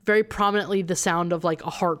 very prominently the sound of like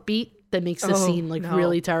a heartbeat that makes the scene like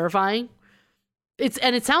really terrifying.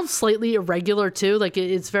 It sounds slightly irregular too, like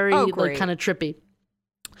it's very like kind of trippy.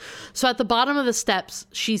 So at the bottom of the steps,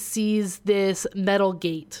 she sees this metal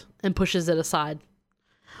gate and pushes it aside.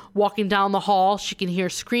 Walking down the hall, she can hear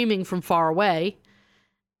screaming from far away.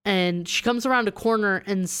 And she comes around a corner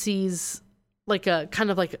and sees like a kind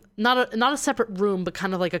of like not a separate room, but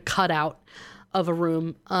kind of like a cutout of a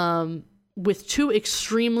room with two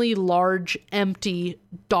extremely large empty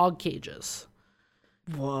dog cages.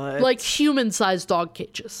 What? Like human-sized dog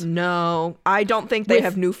cages. No, I don't think they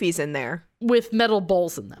have newfies in there. With metal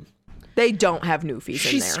bowls in them. They don't have newfies in there.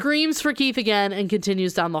 She screams for Keith again and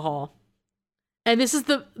continues down the hall. And this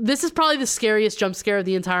is probably the scariest jump scare of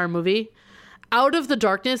the entire movie. Out of the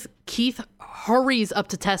darkness, Keith hurries up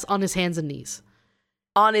to Tess on his hands and knees.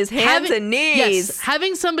 On his hands and knees? Yes.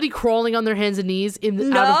 Having somebody crawling on their hands and knees out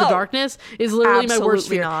of the darkness is literally my worst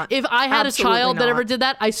fear. Not. If I had a child that ever did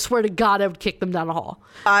that, I swear to God, I would kick them down the hall.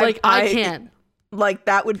 I can't. Like,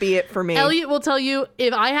 that would be it for me. Elliot will tell you,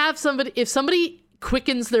 if somebody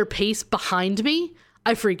quickens their pace behind me,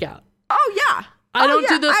 I freak out. Oh, yeah. I don't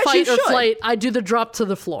do the fight or flight. I do the drop to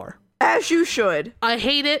the floor. As you should. I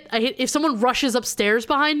hate it. If someone rushes upstairs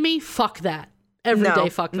behind me, fuck that. Every day,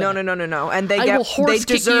 fuck that. No. And they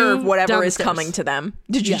deserve whatever is coming to them.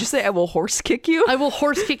 Did you just say I will horse kick you? I will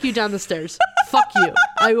horse kick you down the stairs. Fuck you.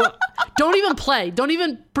 I will. Don't even play. Don't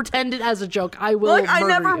even pretend it as a joke. I will. Like, I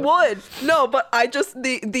never would. No, but I just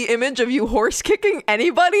the image of you horse kicking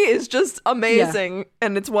anybody is just amazing,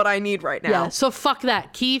 and it's what I need right now. Yeah. So fuck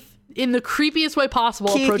that, Keith. In the creepiest way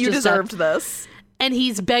possible, Keith, you deserved this. And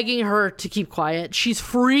he's begging her to keep quiet. She's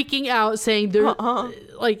freaking out, saying,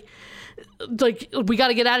 like, we got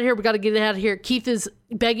to get out of here. We got to get out of here. Keith is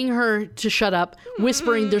begging her to shut up,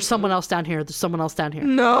 whispering, there's someone else down here. There's someone else down here.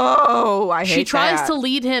 No, I hate that. She tries to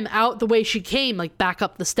lead him out the way she came, like back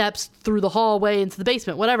up the steps, through the hallway, into the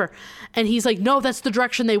basement, whatever. And he's like, no, that's the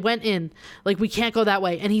direction they went in. Like, we can't go that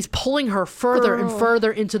way. And he's pulling her further and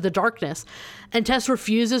further into the darkness. And Tess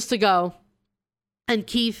refuses to go. And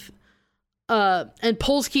Keith... and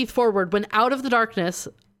pulls Keith forward when out of the darkness,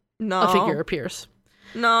 a figure appears.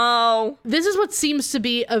 No. This is what seems to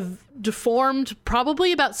be a deformed,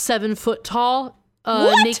 probably about 7 foot tall,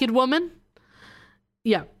 naked woman.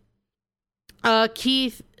 Yeah.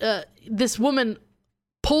 Keith, this woman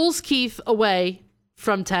pulls Keith away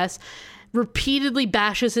from Tess, repeatedly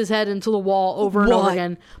bashes his head into the wall over and over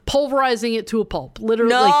again, pulverizing it to a pulp.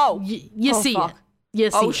 Literally, you see it. You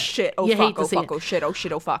see it. Shit. Oh, you fuck. hate to Oh, see fuck. it. Oh, shit. Oh,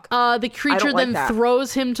 shit. Oh, fuck. The creature then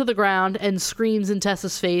throws him to the ground and screams in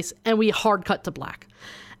Tessa's face, and we hard cut to black.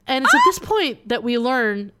 And it's at this point that we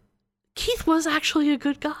learn Keith was actually a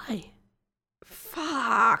good guy.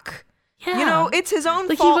 Fuck. Yeah. You know, it's his own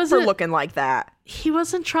fault for looking like that. He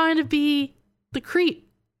wasn't trying to be the creep.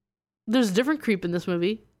 There's a different creep in this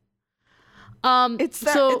movie. It's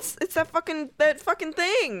that fucking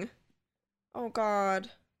thing. Oh, God.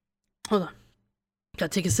 Hold on. Gotta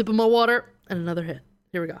take a sip of my water and another hit.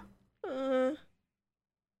 Here we go.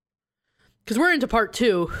 Because we're into part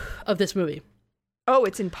 2 of this movie. Oh,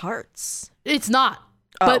 it's in parts. It's not.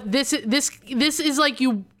 Oh. But this is like if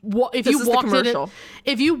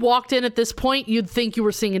you walked in at this point, you'd think you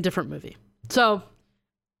were seeing a different movie. So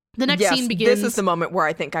the next scene begins. This is the moment where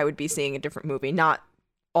I think I would be seeing a different movie, not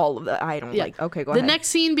all of that. I don't like. Okay, go ahead. The next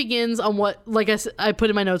scene begins on what, like I put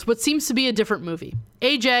in my notes, what seems to be a different movie.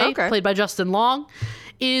 AJ, played by Justin Long,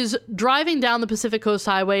 is driving down the Pacific Coast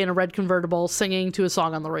Highway in a red convertible, singing to a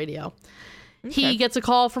song on the radio. He gets a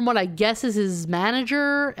call from what I guess is his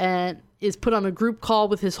manager and is put on a group call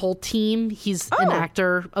with his whole team. He's an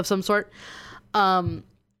actor of some sort.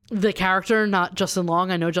 The character, not Justin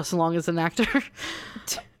Long. I know Justin Long is an actor.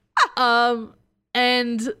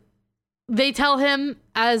 And they tell him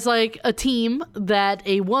as like a team that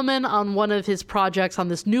a woman on one of his projects on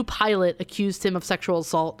this new pilot accused him of sexual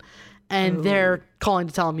assault, and they're calling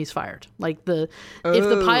to tell him he's fired. Like if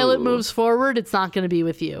the pilot moves forward, it's not going to be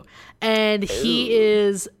with you. And he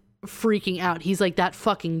is freaking out. He's like, that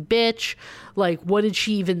fucking bitch. Like, what did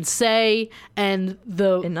she even say? And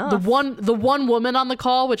the one woman on the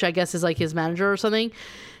call, which I guess is like his manager or something,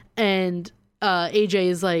 and AJ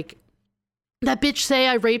is like, that bitch say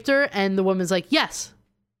I raped her? And the woman's like, yes,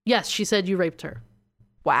 she said you raped her.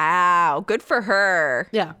 Wow, good for her.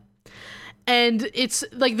 Yeah. And it's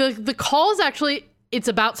like the call is actually, it's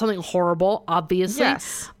about something horrible, obviously.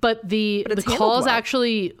 Yes. But the call is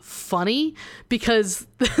actually funny because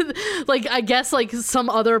like, I guess like some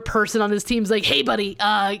other person on his team's like, hey buddy,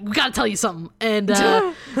 we gotta tell you something. And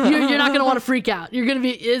you're not gonna want to freak out. You're gonna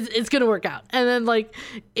it's gonna work out. And then like,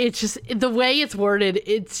 it's just the way it's worded,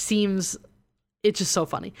 it's just so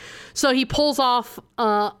funny. So he pulls off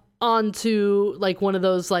onto like one of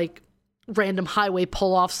those like random highway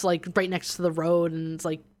pull-offs like right next to the road, and it's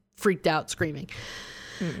like freaked out screaming.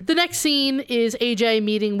 The next scene is AJ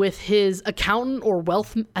meeting with his accountant or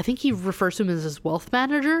I think he refers to him as his wealth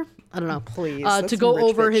manager. I don't know. Please. To go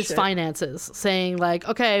over his finances, saying like,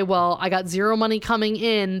 okay, well, I got zero money coming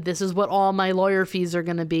in. This is what all my lawyer fees are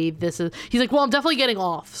going to be. He's like, well, I'm definitely getting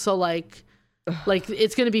off. So like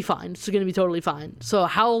it's going to be fine. It's going to be totally fine. So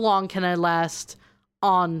how long can I last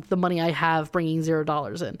on the money I have bringing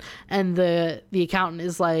 $0 in? And the accountant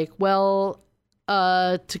is like, well,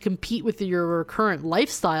 to compete with your current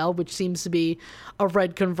lifestyle, which seems to be a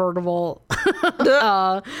red convertible,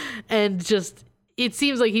 and just, it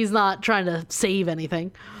seems like he's not trying to save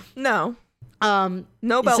anything. No.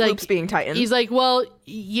 No belt loops being tightened. He's like, well,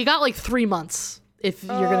 you got like 3 months if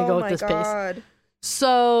you're going to go with this pace.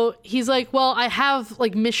 So he's like, well, I have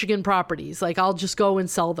like Michigan properties. Like, I'll just go and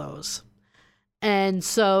sell those. And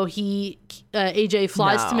so AJ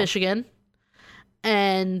flies to Michigan,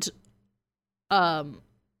 and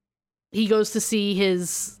he goes to see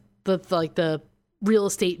the real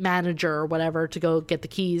estate manager or whatever to go get the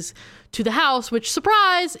keys to the house, which,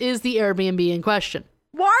 surprise, is the Airbnb in question.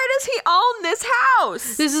 Why does he own this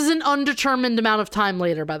house? This is an undetermined amount of time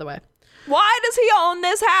later, by the way. Why does he own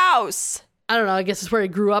this house? I don't know. I guess it's where he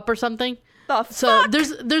grew up or something. So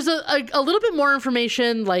there's a little bit more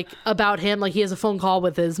information like about him. Like, he has a phone call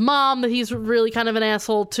with his mom that he's really kind of an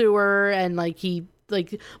asshole to her, and like he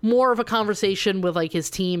like more of a conversation with like his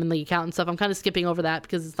team and the accountant stuff. I'm kind of skipping over that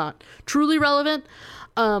because it's not truly relevant.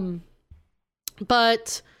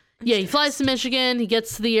 But yeah, he flies to Michigan. He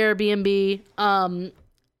gets to the Airbnb,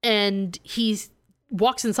 and he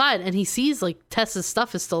walks inside and he sees like Tess's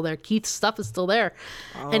stuff is still there. Keith's stuff is still there.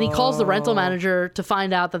 And he calls the rental manager to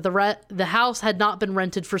find out that the house had not been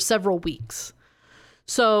rented for several weeks.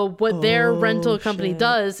 So what their rental company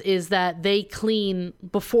does is that they clean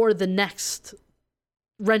before the next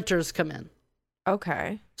renters come in.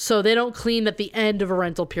 Okay. So they don't clean at the end of a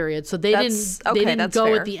rental period. So they didn't go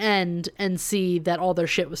fair. At the end and see that all their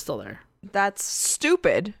shit was still there. That's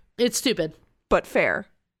stupid. It's stupid. But fair.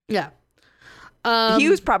 Yeah. He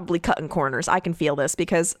was probably cutting corners. I can feel this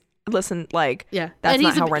because, listen, like, that's and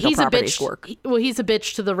not how rental properties work. He's a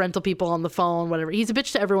bitch to the rental people on the phone, whatever. He's a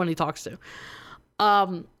bitch to everyone he talks to.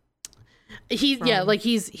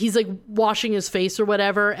 He's like washing his face or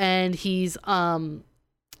whatever, and he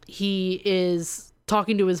is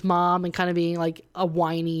talking to his mom and kind of being like a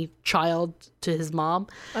whiny child to his mom.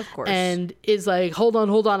 Of course. And is like, hold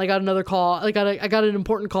on, I got another call. I got an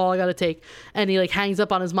important call I gotta take. And he like hangs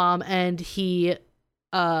up on his mom, and he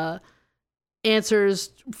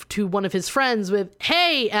answers to one of his friends with,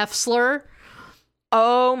 "Hey, F slur."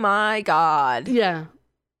 Oh my God. Yeah.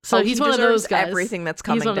 So he's one of those guys. Everything that's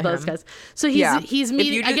coming to him. He's one of those guys. So he's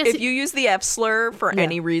meeting. If you use the F slur for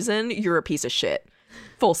any reason, you're a piece of shit.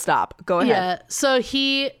 Full stop. Go ahead. Yeah. So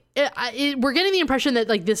we're getting the impression that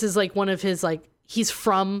like this is like one of his like he's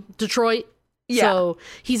from Detroit. Yeah. So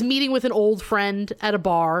he's meeting with an old friend at a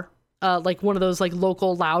bar, like one of those like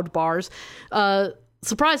local loud bars.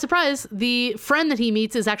 Surprise, surprise! The friend that he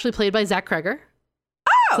meets is actually played by Zach Kreger.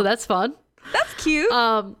 Oh, so that's fun. That's cute.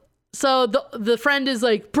 So the friend is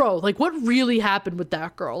like, bro, like what really happened with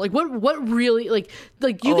that girl? Like what really like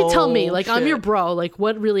you can tell me, like, shit. I'm your bro, like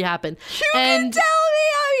what really happened? You can tell me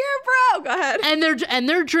I'm your bro. Go ahead. And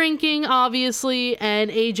they're drinking, obviously, and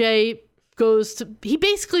AJ he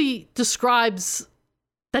basically describes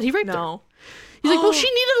that he raped her. He's like, well, she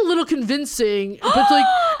needed a little convincing, but like,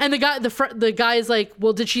 and the guy is like,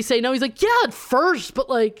 well, did she say no? He's like, yeah, at first, but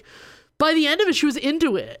like by the end of it, she was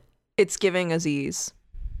into it. It's giving Aziz.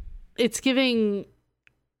 It's giving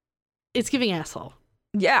asshole.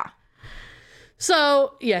 Yeah.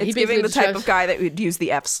 So yeah, it's giving the type of guy that would use the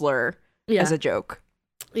F slur as a joke.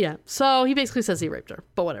 Yeah. So he basically says he raped her,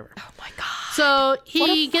 but whatever. Oh my god. So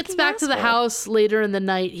he gets back to the house later in the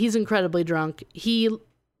night. He's incredibly drunk. He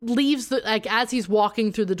leaves as he's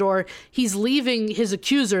walking through the door, he's leaving his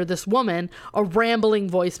accuser, this woman, a rambling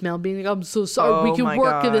voicemail being like, I'm so sorry, we can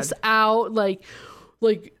work this out, like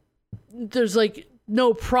there's like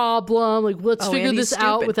no problem, like let's figure this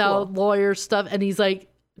out without lawyer stuff. And he's like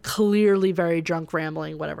clearly very drunk,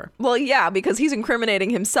 rambling, whatever. Well, yeah, because he's incriminating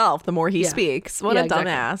himself the more he speaks. What a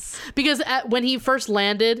dumbass. Exactly. Because when he first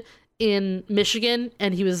landed in Michigan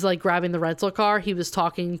and he was like grabbing the rental car, he was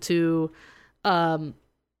talking to I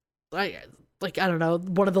don't know,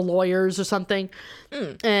 one of the lawyers or something.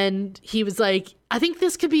 And he was like, I think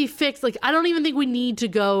this could be fixed. Like, I don't even think we need to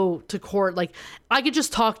go to court. Like, I could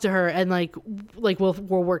just talk to her and like we'll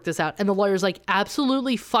work this out. And the lawyer's like,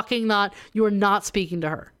 absolutely fucking not. You are not speaking to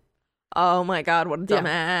her. Oh my God, what a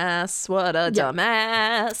dumbass. What a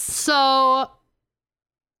dumbass. So,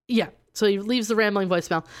 yeah. So he leaves the rambling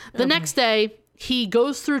voicemail. The next day, he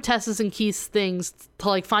goes through Tess's and Keith's things to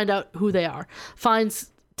like find out who they are.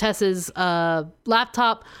 Finds Tess's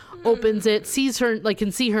laptop, opens it, sees her, like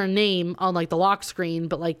can see her name on like the lock screen,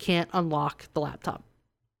 but like can't unlock the laptop.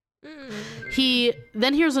 He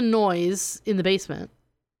then hears a noise in the basement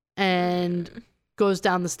and goes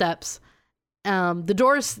down the steps.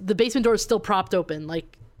 The basement door is still propped open.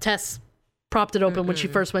 Like Tess propped it open when she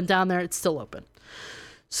first went down there. It's still open.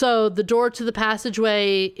 So the door to the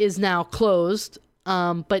passageway is now closed,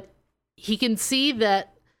 but he can see that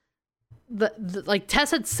like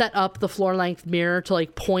Tess had set up the floor length mirror to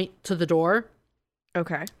like point to the door.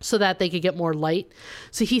 Okay. So that they could get more light.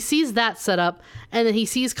 So he sees that set up, and then he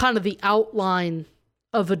sees kind of the outline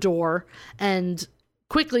of a door and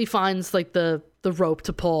quickly finds like the rope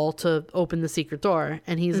to pull to open the secret door.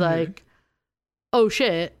 And he's like, oh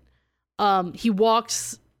shit. He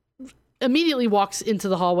immediately walks into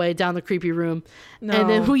the hallway down the creepy room. No. And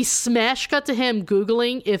then we smash cut to him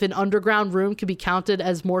Googling if an underground room could be counted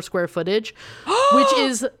as more square footage, which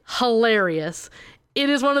is hilarious. It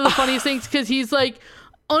is one of the funniest things because he's like,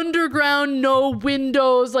 underground, no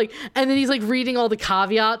windows, like, and then he's like reading all the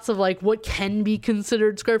caveats of like what can be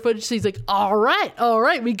considered square footage. So he's like, all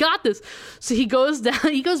right, we got this. So he goes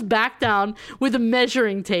back down with a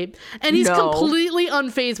measuring tape, and he's completely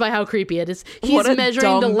unfazed by how creepy it is. He's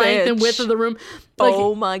measuring the length and width of the room. Like,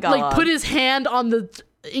 oh my God. Like put his hand on the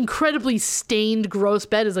incredibly stained, gross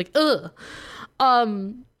bed. Is like, ugh.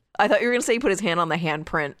 I thought you were gonna say he put his hand on the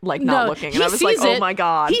handprint, like not looking, and I was like, oh my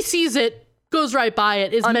God. He sees it. Goes right by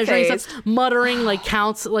it, is measuring stuff, muttering, like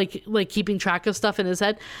counts, like keeping track of stuff in his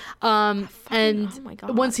head.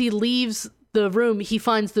 Once he leaves the room, he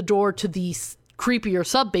finds the door to the creepier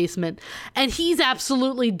sub-basement, and he's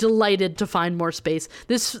absolutely delighted to find more space.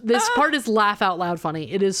 This part is laugh out loud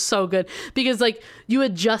funny. It is so good because like you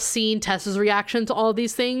had just seen Tessa's reaction to all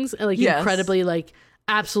these things, and like incredibly like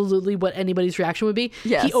absolutely what anybody's reaction would be.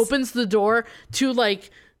 Yes. He opens the door to like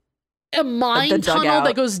a mine tunnel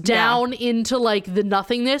that goes down into like the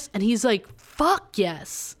nothingness, and he's like, fuck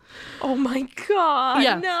yes. Oh my God.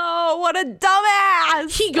 Yeah. No, what a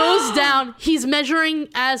dumbass. He goes down, he's measuring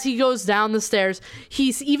as he goes down the stairs.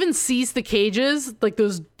 He even sees the cages, like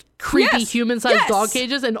those creepy human-sized dog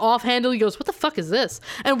cages, and offhandedly goes, what the fuck is this?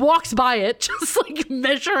 And walks by it, just like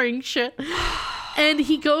measuring shit. And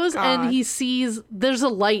he goes and he sees there's a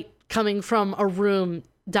light coming from a room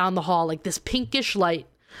down the hall, like this pinkish light.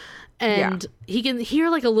 And he can hear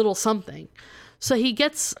like a little something. So he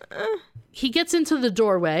gets into the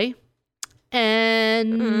doorway,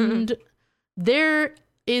 and there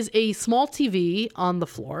is a small TV on the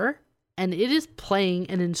floor, and it is playing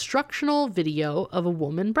an instructional video of a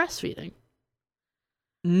woman breastfeeding.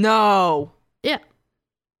 No. Yeah.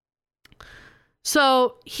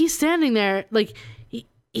 So he's standing there, like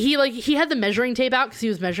he had the measuring tape out because he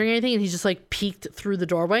was measuring anything, and he just like peeked through the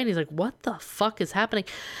doorway, and he's like, what the fuck is happening?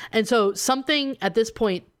 And so something at this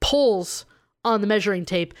point pulls on the measuring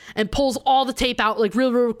tape and pulls all the tape out like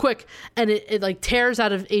real quick, and it like tears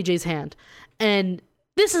out of AJ's hand. And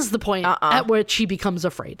this is the point at which he becomes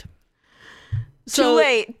afraid. Too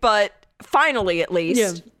late, but finally, at least.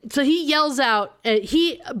 Yeah. So he yells out.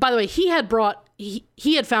 By the way, he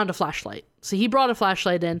had found a flashlight. So he brought a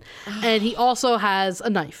flashlight in, and he also has a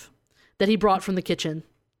knife that he brought from the kitchen.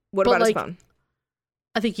 What about his phone?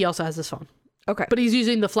 I think he also has his phone. Okay. But he's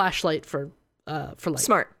using the flashlight for light.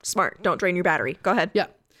 Smart. Don't drain your battery. Go ahead. Yeah.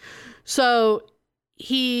 So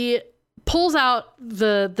he pulls out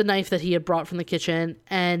the knife that he had brought from the kitchen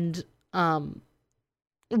and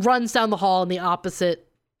runs down the hall in the opposite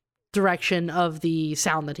direction of the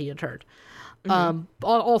sound that he had heard.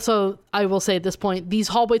 Also, I will say at this point, these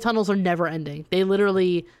hallway tunnels are never ending. They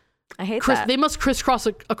literally, I hate that. They must crisscross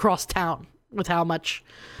across town with how much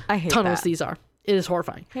tunnels these are. It is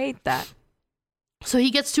horrifying. Hate that. So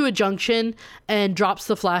he gets to a junction and drops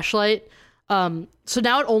the flashlight. So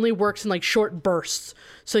now it only works in like short bursts.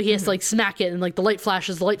 So he has to like smack it and like the light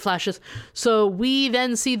flashes. So we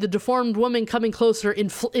then see the deformed woman coming closer in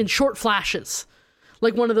short flashes.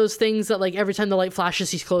 Like one of those things that like every time the light flashes,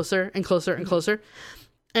 he's closer and closer and closer.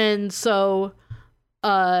 And so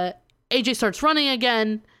AJ starts running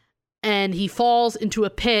again and he falls into a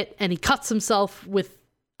pit and he cuts himself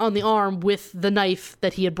on the arm with the knife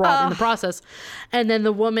that he had brought in the process. And then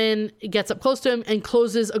the woman gets up close to him and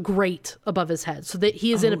closes a grate above his head so that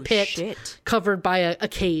he is in a pit covered by a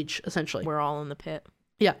cage, essentially. We're all in the pit.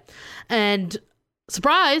 Yeah. And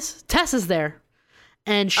surprise, Tess is there.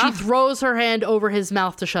 And she throws her hand over his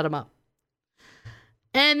mouth to shut him up.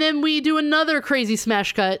 And then we do another crazy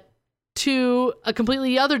smash cut to a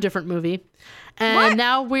completely other different movie. And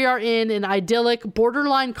now we are in an idyllic,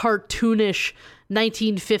 borderline cartoonish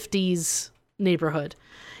 1950s neighborhood.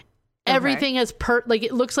 Okay. Everything has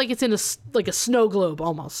it looks like it's in a snow globe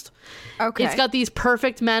almost. Okay. It's got these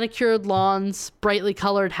perfect manicured lawns, brightly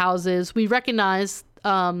colored houses. We recognize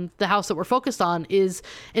the house that we're focused on is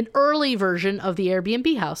an early version of the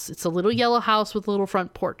Airbnb house. It's a little yellow house with a little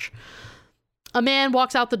front porch. A man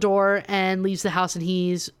walks out the door and leaves the house and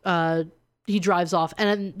he drives off.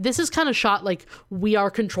 And this is kind of shot like we are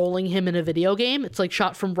controlling him in a video game. It's like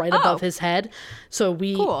shot from right above his head. So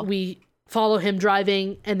we follow him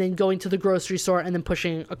driving and then going to the grocery store and then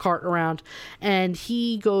pushing a cart around. And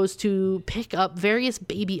he goes to pick up various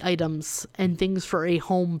baby items and things for a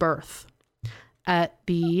home birth at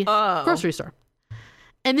the grocery store.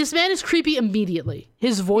 And this man is creepy immediately.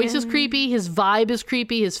 His voice is creepy. His vibe is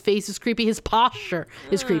creepy. His face is creepy. His posture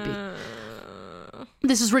is creepy.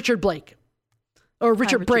 This is Richard Blake. Or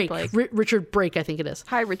Richard Brake. Richard Brake, I think it is.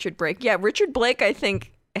 Hi, Richard Brake. Yeah, Richard Blake, I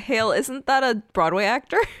think. Hale, isn't that a Broadway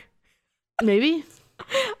actor? Maybe.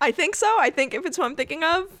 I think so. I think if it's who I'm thinking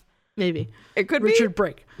of. Maybe. It could be. Richard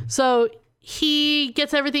Brake. So he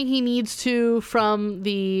gets everything he needs to from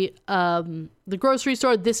the grocery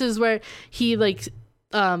store. This is where he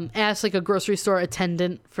asks like a grocery store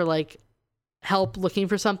attendant for like help looking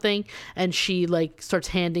for something, and she like starts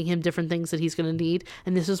handing him different things that he's going to need.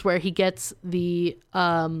 And this is where he gets the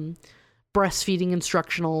breastfeeding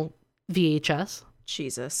instructional VHS.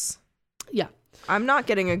 Jesus. Yeah. I'm not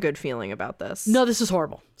getting a good feeling about this. No, this is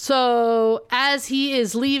horrible. So as he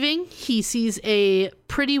is leaving, he sees a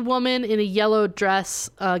pretty woman in a yellow dress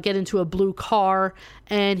get into a blue car,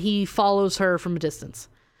 and he follows her from a distance.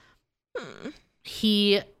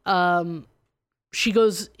 They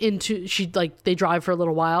drive for a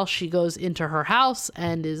little while. She goes into her house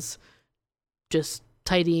and is just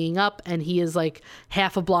tidying up, and he is like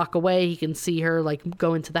half a block away. He can see her like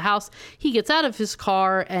go into the house. He gets out of his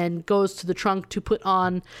car and goes to the trunk to put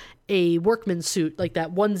on a workman suit, like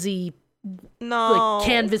that onesie, like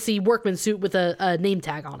canvasy workman suit with a name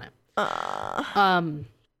tag on it.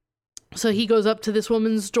 So he goes up to this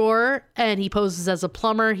woman's door and he poses as a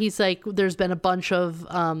plumber. He's like, there's been a bunch of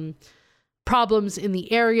problems in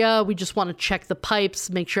the area. We just want to check the pipes,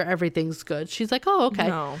 make sure everything's good. She's like, oh, okay.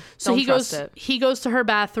 No, so he goes to her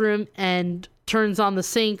bathroom and turns on the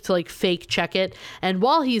sink to like fake check it. And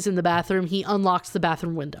while he's in the bathroom, he unlocks the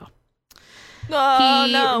bathroom window. He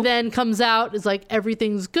then comes out, is like,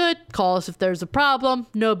 everything's good. Call us if there's a problem.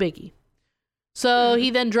 No biggie. So he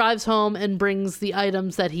then drives home and brings the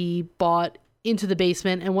items that he bought into the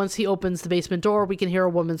basement. And once he opens the basement door, we can hear a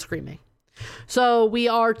woman screaming. So we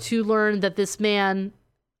are to learn that this man,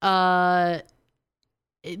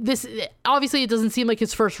 this obviously it doesn't seem like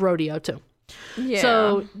his first rodeo too. Yeah.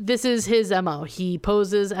 So this is his MO. He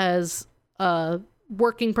poses as a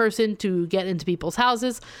working person to get into people's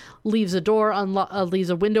houses, leaves a door leaves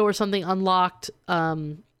a window or something unlocked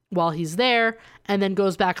while he's there, and then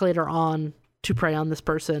goes back later on to prey on this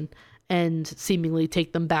person and seemingly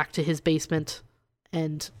take them back to his basement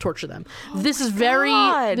and torture them. Oh this is my very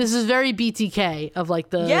God. this is very BTK of like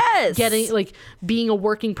the Yes. getting like being a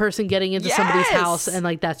working person getting into somebody's house and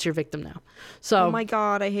like that's your victim now. So oh my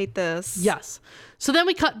God, I hate this. yes. So then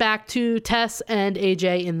we cut back to Tess and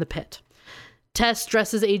AJ in the pit. Tess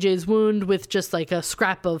dresses AJ's wound with just like a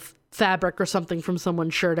scrap of fabric or something from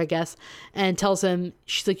someone's shirt, I guess, and tells him,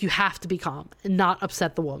 she's like, you have to be calm and not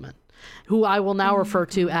upset the woman, who I will now refer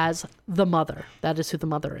to as the mother. That is who the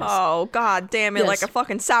mother is. Oh, God damn it. Yes. Like a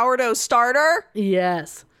fucking sourdough starter?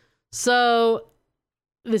 Yes. So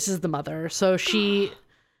this is the mother. So she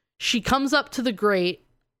comes up to the grate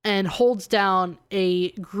and holds down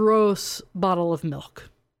a gross bottle of milk.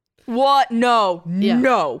 What? No. Yeah.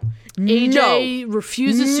 No. AJ No.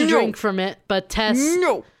 refuses to No. drink from it, but Tess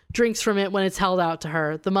No. drinks from it when it's held out to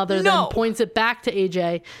her. The mother No. then points it back to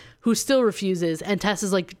AJ, who still refuses, and Tess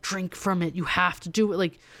is like, drink from it. You have to do it.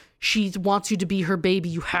 Like, she wants you to be her baby.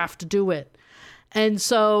 You have to do it. And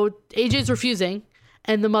so AJ's refusing,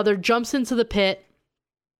 and the mother jumps into the pit,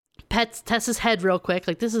 pets Tess's head real quick,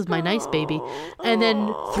 like, this is my nice baby, and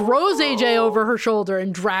then throws AJ over her shoulder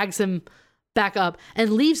and drags him back up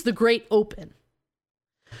and leaves the grate open.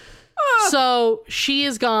 So she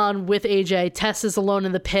is gone with AJ. Tess is alone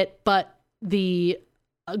in the pit, but the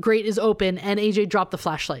grate is open, and AJ dropped the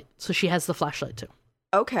flashlight. So she has the flashlight too.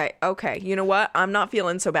 Okay. You know what? I'm not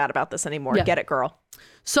feeling so bad about this anymore. Yeah. Get it, girl.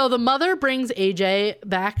 So the mother brings AJ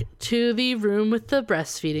back to the room with the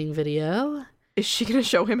breastfeeding video Is she going to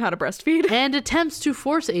show him how to breastfeed? and attempts to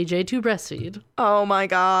force AJ to breastfeed. Oh my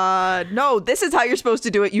God. No, this is how you're supposed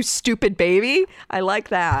to do it, you stupid baby. I like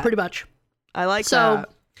that. Pretty much. I like So that.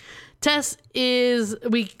 Tess is,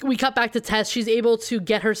 we cut back to Tess. She's able to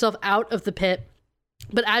get herself out of the pit.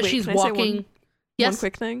 But as Wait, she's can I say walking, one yes,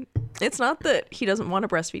 quick thing. It's not that he doesn't want to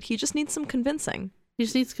breastfeed. He just needs some convincing. he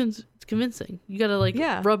just needs convincing. You gotta like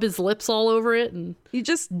Yeah. rub his lips all over it and You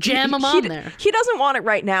just jam him on there. He doesn't want it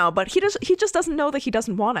right now, but he just doesn't know that he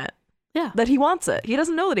doesn't want it. Yeah, That he wants it. He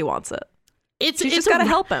doesn't know that he wants it. it's Just got to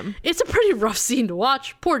help him. It's a pretty rough scene to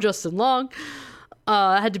watch. Poor Justin Long.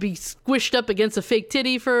 Had to be squished up against a fake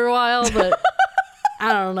titty for a while, but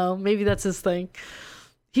I don't know. Maybe that's his thing.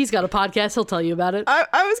 He's got a podcast. He'll tell you about it. I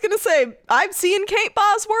was going to say, I've seen Kate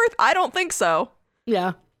Bosworth. I don't think so.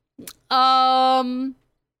 Yeah.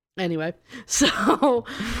 Anyway, so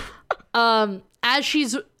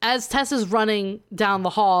as Tess is running down the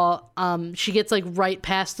hall, she gets like right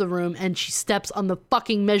past the room and she steps on the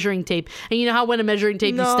fucking measuring tape. And you know how when a measuring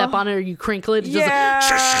tape you step on it or you crinkle it, it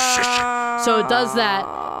does like, so it does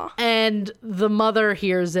that, and the mother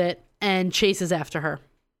hears it and chases after her,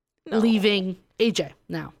 leaving AJ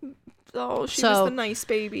now. Oh, she So- was the nice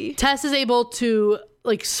baby. Tess is able to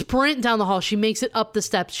like sprint down the hall. She makes it up the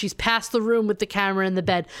steps. She's past the room with the camera and the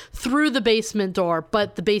bed, through the basement door,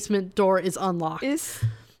 but the basement door is unlocked.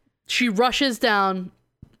 She rushes down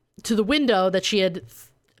to the window that she had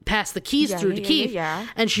passed the keys through to Keith,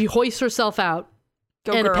 and she hoists herself out.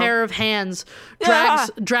 Go, and girl. a pair of hands Yeah.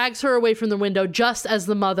 drags her away from the window just as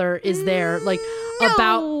the mother is there, like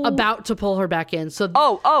about to pull her back in. So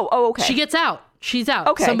okay. she gets out. She's out.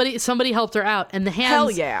 Okay. Somebody helped her out, and the hands Hell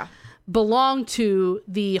yeah. belong to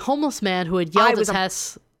the homeless man who had yelled at was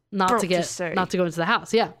Tess not to go into the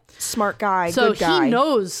house. Yeah. Smart guy. So good guy. he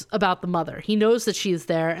knows about the mother. He knows that she's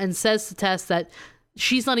there and says to Tess that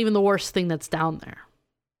she's not even the worst thing that's down there.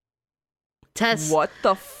 What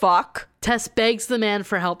the fuck? Tess begs the man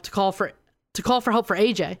for help to call for help for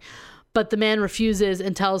AJ, but the man refuses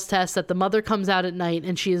and tells Tess that the mother comes out at night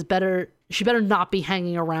and she better not be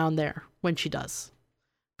hanging around there when she does,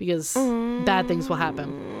 because bad things will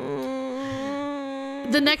happen.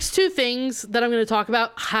 The next two things that I'm going to talk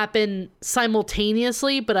about happen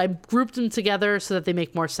simultaneously, but I grouped them together so that they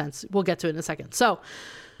make more sense. We'll get to it in a second. So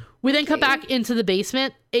we then come back into the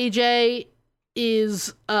basement. AJ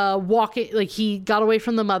is walking, like he got away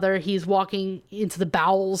from the mother. He's walking into the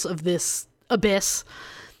bowels of this abyss.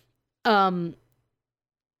 So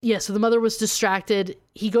the mother was distracted.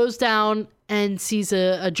 He goes down and sees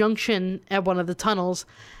a junction at one of the tunnels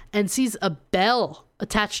and sees a bell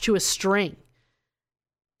attached to a string.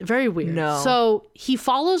 Very weird. No. So he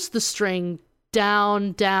follows the string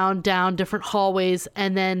down different hallways,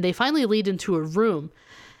 and then they finally lead into a room,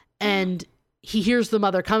 and he hears the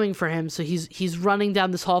mother coming for him. So he's running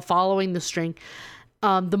down this hall following the string.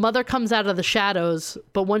 The mother comes out of the shadows,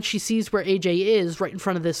 but once she sees where AJ is, right in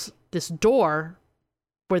front of this door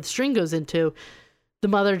where the string goes into, the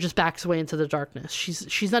mother just backs away into the darkness.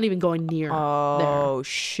 She's not even going near there. Oh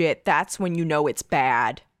shit, that's when you know it's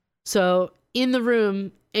bad. So in the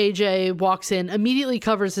room, AJ walks in, immediately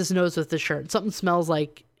covers his nose with the shirt. Something smells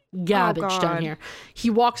like garbage down here. He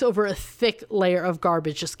walks over a thick layer of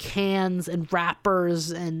garbage, just cans and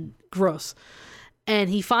wrappers and gross. And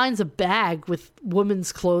he finds a bag with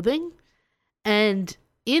women's clothing, and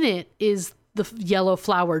in it is the yellow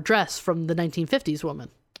flower dress from the 1950s woman.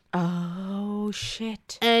 Oh,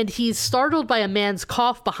 shit. And he's startled by a man's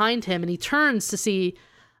cough behind him, and he turns to see,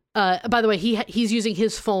 by the way, he's using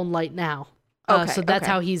his phone light now. So that's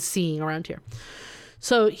how he's seeing around here.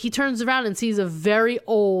 So he turns around and sees a very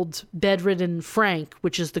old, bedridden Frank,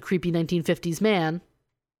 which is the creepy 1950s man,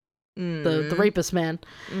 the rapist man,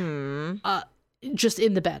 just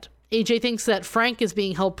in the bed. AJ thinks that Frank is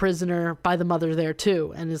being held prisoner by the mother there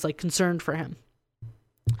too, and is like concerned for him.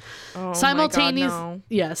 Oh simultaneously, my God, no.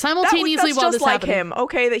 Yeah, simultaneously that's while just this like happening, him.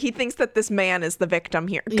 Okay, that he thinks that this man is the victim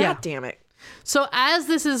here. God damn it. So as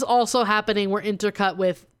this is also happening, we're intercut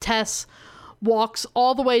with Tess walks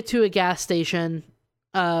all the way to a gas station.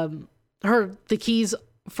 The keys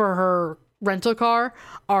for her rental car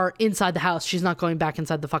are inside the house. She's not going back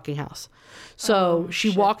inside the fucking house. So she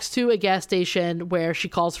walks to a gas station where she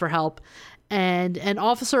calls for help, and an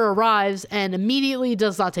officer arrives and immediately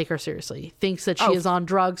does not take her seriously. Thinks that she is on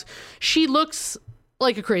drugs. She looks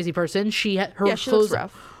like a crazy person. She looks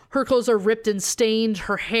rough. Her clothes are ripped and stained.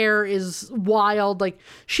 Her hair is wild. Like,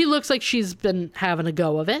 she looks like she's been having a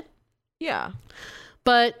go of it. Yeah.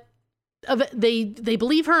 But they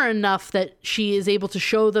believe her enough that she is able to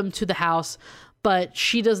show them to the house, but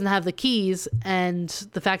she doesn't have the keys, and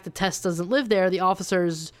the fact that Tess doesn't live there, the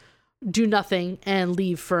officers do nothing and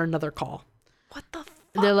leave for another call. What the fuck?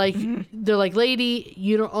 They're like, lady,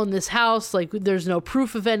 you don't own this house. Like, there's no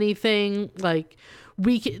proof of anything. Like,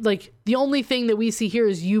 the only thing that we see here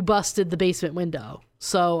is you busted the basement window.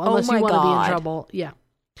 So unless you want to be in trouble, yeah.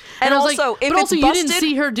 And also, if it's busted, you didn't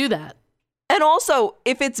see her do that. And also,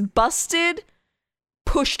 if it's busted,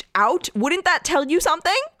 pushed out, wouldn't that tell you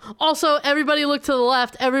something? Also, everybody look to the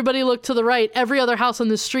left, everybody look to the right. Every other house on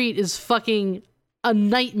the street is fucking a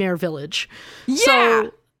nightmare village. Yeah.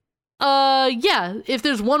 So, if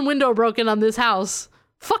there's one window broken on this house,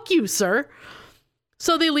 fuck you, sir.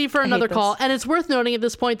 So they leave for another call, and it's worth noting at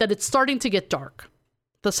this point that it's starting to get dark.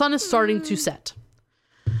 The sun is starting to set.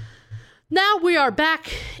 Now we are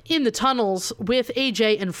back in the tunnels with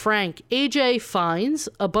AJ and Frank. AJ finds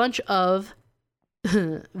a bunch of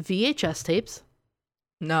VHS tapes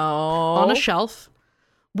on a shelf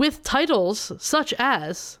with titles such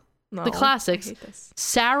as the classics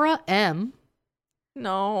Sarah M.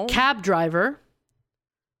 Cab Driver.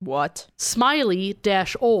 What?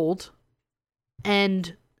 Smiley-Old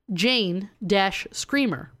and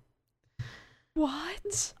Jane-Screamer.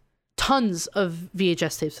 What? Tons of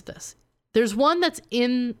VHS tapes with this. There's one that's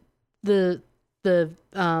in the TV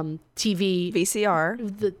VCR.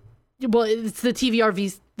 It's the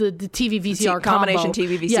TVR the TV VCR combination combo.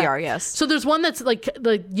 TV VCR. Yes. So there's one that's like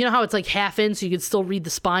you know how it's like half in, so you can still read the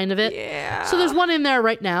spine of it. Yeah. So there's one in there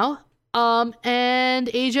right now. And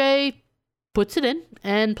AJ puts it in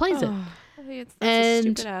and plays it. That's a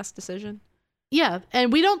stupid ass decision. Yeah,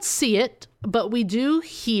 and we don't see it, but we do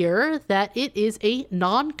hear that it is a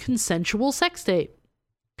non-consensual sex tape.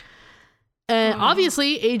 And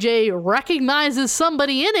obviously, AJ recognizes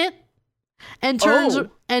somebody in it and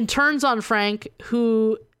turns on Frank,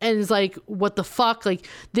 who is like, "What the fuck? Like,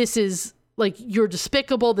 this is like, you're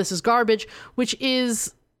despicable. This is garbage," which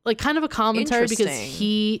is like kind of a commentary because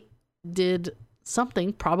he did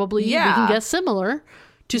something probably we can guess similar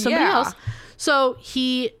to somebody else. So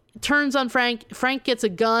he turns on Frank. Frank gets a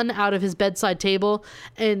gun out of his bedside table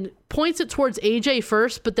and points it towards AJ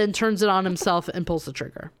first, but then turns it on himself and pulls the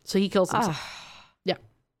trigger. So he kills himself. Yeah.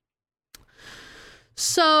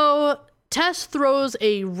 So Tess throws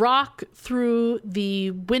a rock through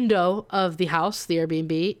the window of the house, the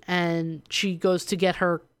Airbnb, and she goes to get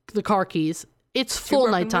the car keys. It's full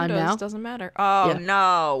nighttime now. Doesn't matter. Oh,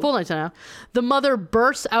 no. Full nighttime now. The mother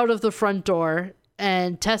bursts out of the front door,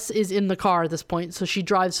 and Tess is in the car at this point, so she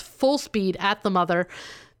drives full speed at the mother,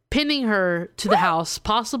 pinning her to the house,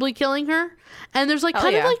 possibly killing her. And there's like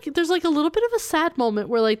there's like a little bit of a sad moment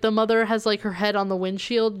where like the mother has like her head on the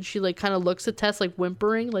windshield, and she like kind of looks at Tess like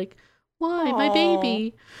whimpering, like, "Why, my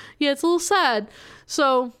baby?" Yeah, it's a little sad.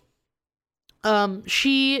 So,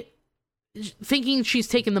 she, thinking she's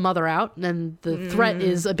taken the mother out and the threat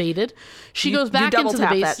is abated, she goes back into the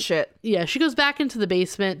basement. Yeah, she goes back into the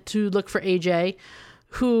basement to look for AJ,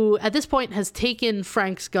 who at this point has taken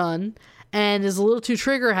Frank's gun and is a little too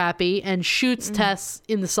trigger happy and shoots Tess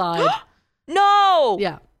in the side. No!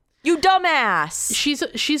 Yeah. You dumbass!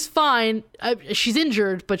 She's fine. She's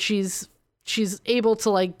injured, but she's able to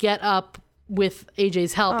like get up with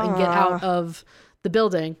AJ's help and get out of the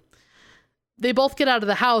building. they both get out of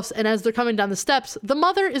the house, and as they're coming down the steps, the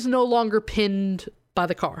mother is no longer pinned by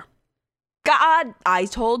the car. God, I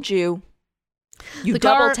told you. You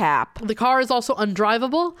double tap. The car is also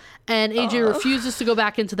undrivable, and AJ refuses to go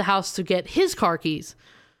back into the house to get his car keys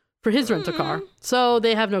for his rental car. So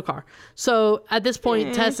they have no car. So at this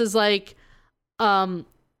point, Tess is like,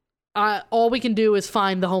 all we can do is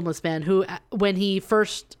find the homeless man who, when he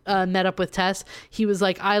first met up with Tess, he was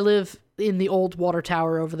like, I live in the old water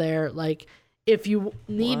tower over there. Like, if you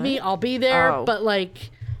need me, I'll be there. Oh. But like,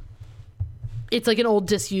 it's like an old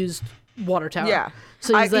disused water tower. Yeah.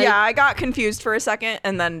 So he's like, I got confused for a second,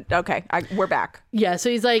 and then we're back. Yeah. So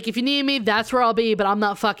he's like, if you need me, that's where I'll be. But I'm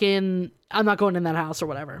not going in that house or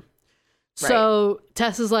whatever. Right. So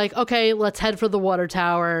Tess is like, okay, let's head for the water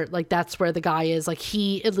tower. Like, that's where the guy is. Like,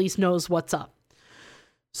 he at least knows what's up.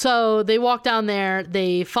 So they walk down there.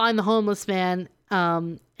 They find the homeless man,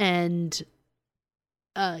 and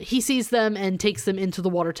he sees them and takes them into the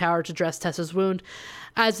water tower to dress Tessa's wound.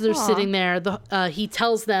 As they're sitting there, he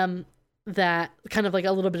tells them that, kind of like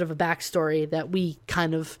a little bit of a backstory that we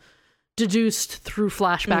kind of deduced through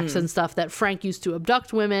flashbacks and stuff, that Frank used to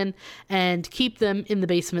abduct women and keep them in the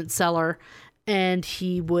basement cellar, and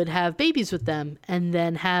he would have babies with them and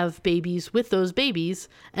then have babies with those babies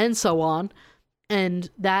and so on.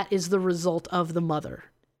 And that is the result of the mother.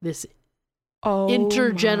 This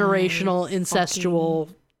intergenerational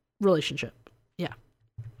incestual relationship. Yeah.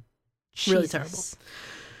 Jesus. Really terrible.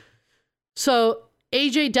 So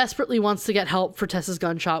AJ desperately wants to get help for Tessa's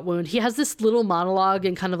gunshot wound. He has this little monologue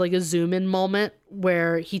and kind of like a zoom in moment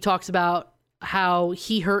where he talks about how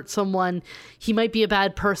he hurt someone. He might be a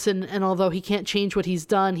bad person, and although he can't change what he's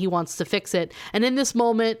done, he wants to fix it. And in this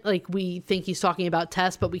moment, like, we think he's talking about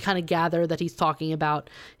Tess, but we kind of gather that he's talking about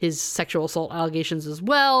his sexual assault allegations as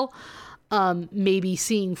well. Maybe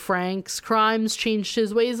seeing Frank's crimes changed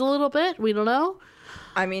his ways a little bit. We don't know.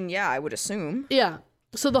 I mean, yeah, I would assume. Yeah.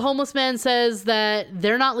 So the homeless man says that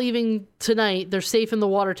they're not leaving tonight. They're safe in the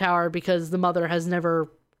water tower because the mother has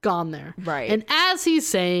never gone there. Right. And as he's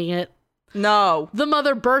saying it, the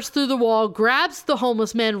mother bursts through the wall, grabs the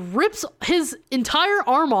homeless man, rips his entire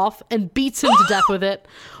arm off, and beats him to death with it,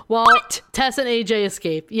 while Tess and AJ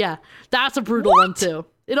escape. Yeah, that's a brutal one too.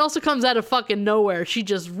 It also comes out of fucking nowhere. She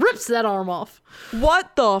just rips that arm off.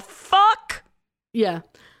 What the fuck? Yeah.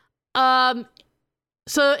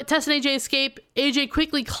 So Tess and AJ escape. AJ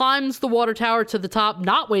quickly climbs the water tower to the top,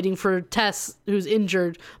 not waiting for Tess, who's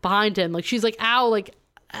injured, behind him. Like, she's like, ow, like,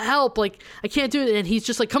 help, like, I can't do it. And he's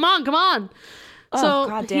just like, come on. So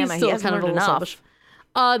God damn he's it, still he hasn't kind of a learned little selfish.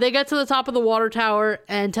 They get to the top of the water tower,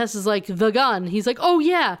 and Tess is like, the gun. He's like, oh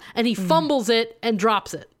yeah. And he fumbles it and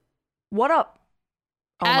drops it. What up?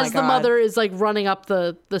 Oh as the mother is like running up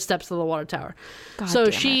the steps of the water tower. God so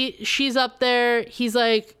she's up there. He's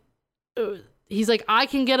like, I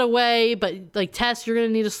can get away, but like, Tess, you're gonna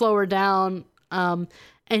need to slow her down. And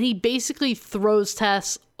he basically throws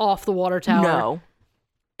Tess off the water tower.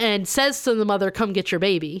 And says to the mother, come get your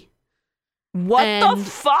baby. What the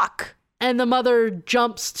fuck? And the mother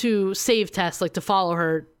jumps to save Tess, like to follow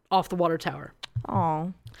her off the water tower.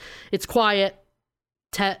 Oh. It's quiet.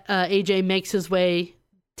 AJ makes his way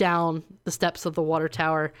down the steps of the water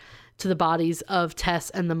tower to the bodies of Tess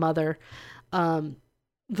and the mother.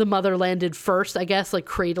 The mother landed first, I guess, like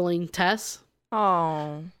cradling Tess.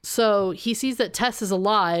 Oh. So he sees that Tess is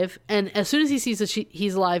alive, and as soon as he sees that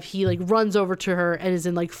he's alive, he like runs over to her and is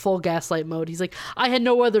in like full gaslight mode. He's like, I had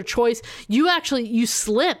no other choice. You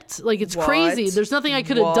slipped. Like, it's crazy. There's nothing I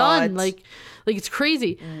could have done. Like it's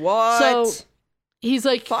crazy. What? So he's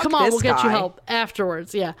like, come on, we'll get you help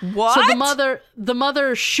afterwards. Yeah. What? So the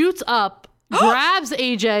mother shoots up, grabs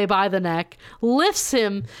AJ by the neck, lifts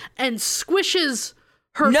him, and squishes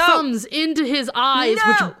her thumbs into his eyes,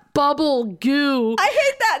 which bubble goo. I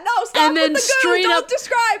hate that. No, stop and then with the goo. Don't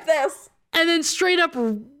describe this. And then straight up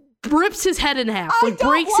rips his head in half. Like,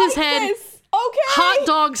 breaks his head. This. Okay. Hot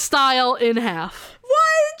dog style in half.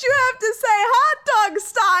 Why did you have to say hot dog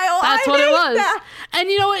style? That's what it was. That. And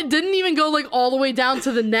you know, it didn't even go like all the way down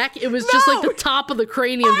to the neck. It was just like the top of the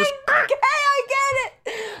cranium. Okay, I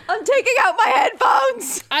get it. I'm taking out my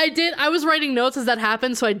headphones. I was writing notes as that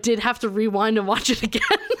happened, so I did have to rewind and watch it again.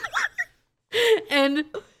 And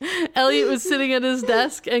Elliot was sitting at his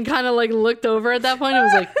desk and kind of like looked over at that point and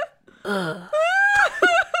was like, ugh.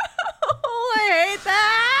 Oh, I hate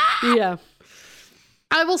that. Yeah.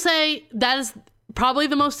 I will say that is probably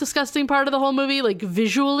the most disgusting part of the whole movie, like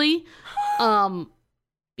visually. Yeah,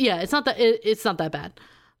 it's not that bad.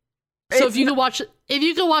 So if you could watch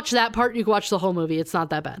that part, you could watch the whole movie. It's not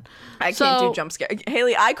that bad. I can't do jump scare.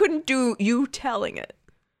 Hayley, I couldn't do you telling it.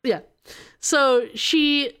 Yeah. So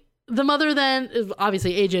the mother then,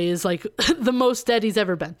 obviously AJ is like the most dead he's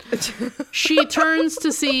ever been. She turns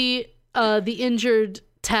to see the injured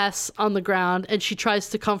Tess on the ground, and she tries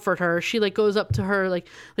to comfort her. She like goes up to her, like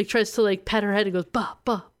tries to like pet her head and goes, bah,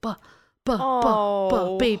 bah, bah, bah, bah,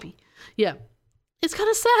 bah, baby. Yeah. It's kind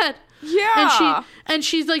of sad. Yeah. And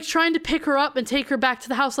she's like trying to pick her up and take her back to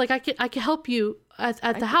the house. Like, I can help you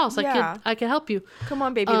at the house. Yeah. I can help you. Come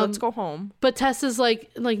on, baby, let's go home. But Tess is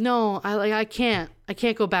like, no, I can't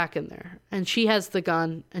go back in there. And she has the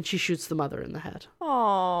gun and she shoots the mother in the head.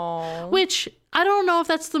 Oh. Which I don't know if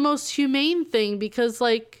that's the most humane thing, because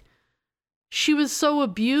like she was so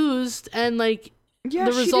abused and like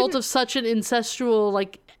the result of such an incestual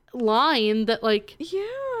like line that like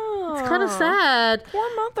it's kind of sad.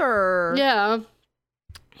 Poor mother. Yeah.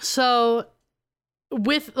 So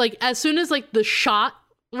with like as soon as like the shot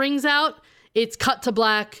rings out, it's cut to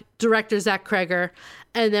black, director Zach Kreger,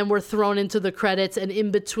 and then we're thrown into the credits, and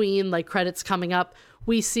in between like credits coming up,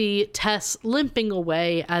 we see Tess limping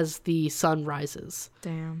away as the sun rises.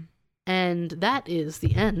 Damn. And that is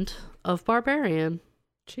the end of Barbarian.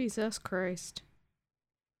 Jesus Christ.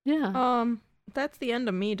 Yeah. That's the end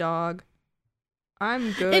of me, dog.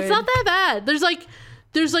 I'm good. It's not that bad.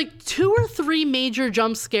 There's like 2 or 3 major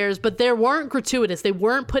jump scares, but they weren't gratuitous. They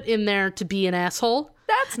weren't put in there to be an asshole.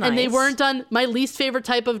 That's nice. And they weren't done. My least favorite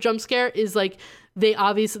type of jump scare is like they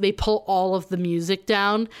pull all of the music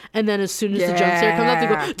down, and then as soon as the jump scare comes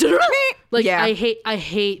out, they go like I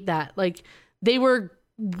hate that. Like they were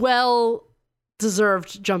well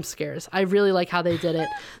deserved jump scares. I really like how they did it.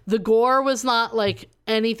 The gore was not like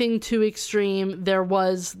anything too extreme. There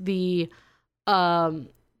was the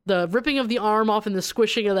ripping of the arm off and the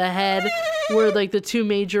squishing of the head were like the 2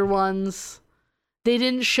 major ones. They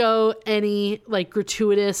didn't show any like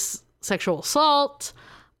gratuitous sexual assault.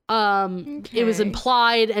 It was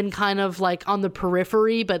implied and kind of like on the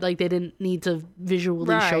periphery, but like they didn't need to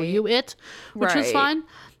visually show you it, which was fine.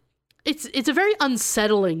 It's a very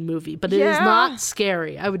unsettling movie, but it is not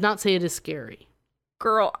scary. I would not say it is scary.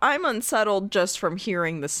 Girl, I'm unsettled just from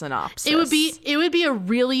hearing the synopsis. It would be a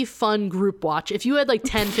really fun group watch if you had like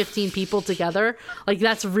 10, 15 people together. Like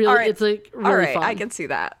that's really it's like really fun. I can see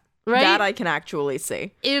that. Right? That I can actually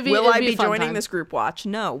see. Will I be joining this group watch?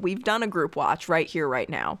 No, we've done a group watch right here, right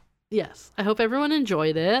now. Yes. I hope everyone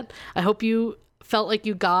enjoyed it. I hope you felt like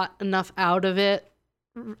you got enough out of it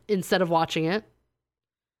instead of watching it.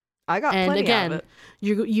 I got plenty out of it.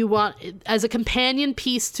 You want, as a companion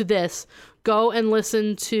piece to this, go and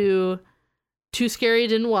listen to Too Scary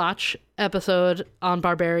Didn't Watch episode on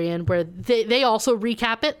Barbarian, where they also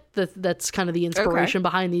recap it. That's kind of the inspiration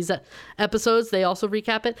behind these episodes. They also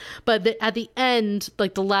recap it. But at the end,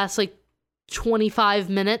 like the last like 25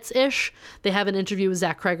 minutes-ish, they have an interview with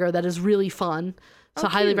Zach Kreger that is really fun. So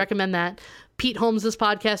I highly recommend that. Pete Holmes'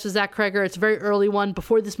 podcast with Zach Kreger. It's a very early one,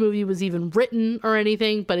 before this movie was even written or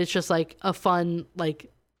anything, but it's just like a fun,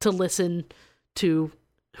 like, to listen to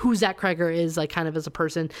who Zach Kreger is, like, kind of as a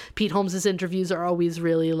person. Pete Holmes' interviews are always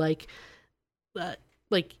really like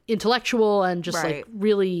intellectual and just like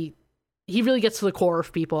really, he really gets to the core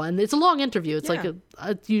of people. And it's a long interview. It's like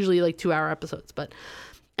it's usually like 2-hour episodes,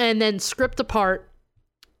 and then Script Apart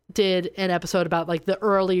did an episode about like the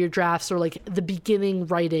earlier drafts or like the beginning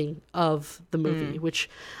writing of the movie, which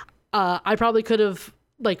I probably could have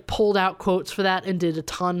like pulled out quotes for that and did a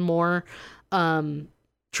ton more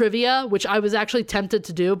trivia, which I was actually tempted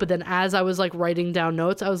to do, but then as I was like writing down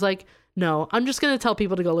notes, I was like, no, I'm just gonna tell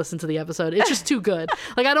people to go listen to the episode. It's just too good.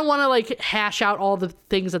 Like I don't want to like hash out all the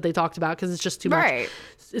things that they talked about because it's just too much.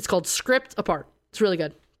 It's called Script Apart. It's really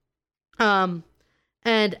good.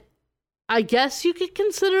 And I guess you could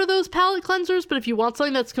consider those palate cleansers, but if you want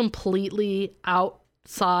something that's completely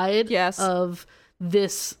outside of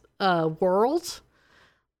this world,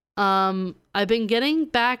 I've been getting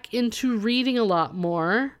back into reading a lot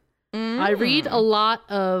more. I read a lot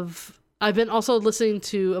of... I've been also listening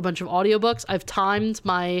to a bunch of audiobooks. I've timed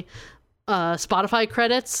my Spotify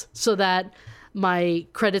credits so that my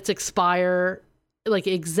credits expire like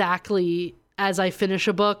exactly as I finish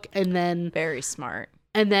a book, and then... Very smart.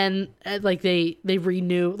 And then like they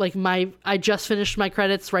renew, like I just finished my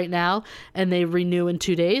credits right now and they renew in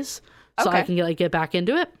 2 days. So I can get back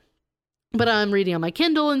into it. But I'm reading on my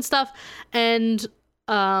Kindle and stuff. And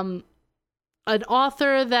an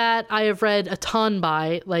author that I have read a ton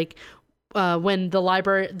by, like when the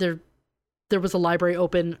library, there was a library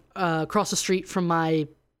open across the street from my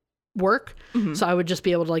work. So I would just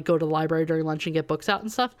be able to like go to the library during lunch and get books out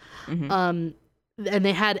and stuff. and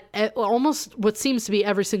they had almost what seems to be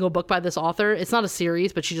every single book by this author. It's not a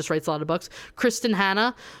series, but she just writes a lot of books. Kristen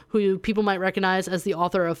Hanna, who people might recognize as the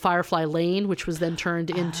author of Firefly Lane, which was then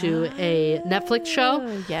turned into a Netflix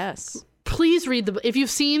show. Yes. Please read if you've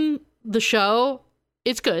seen the show,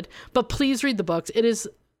 it's good, but please read the books. It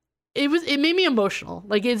made me emotional.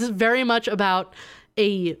 Like, it's very much about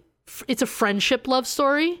it's a friendship love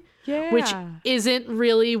story. Yeah. Which isn't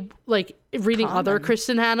really like reading other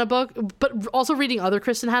Kristen Hanna book, but also reading other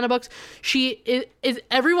Kristen Hanna books. She is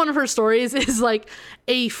every one of her stories is like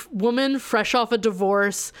a woman fresh off a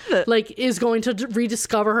divorce, like is going to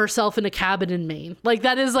rediscover herself in a cabin in Maine. Like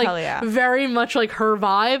that is like very much like her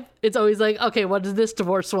vibe. It's always like, okay, what does this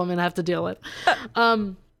divorced woman have to deal with?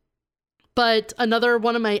 But another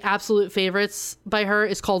one of my absolute favorites by her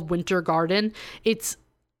is called Winter Garden. It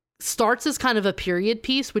starts as kind of a period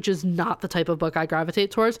piece, which is not the type of book I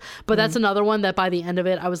gravitate towards, but that's another one that by the end of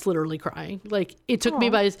it I was literally crying. Like it took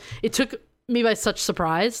me by such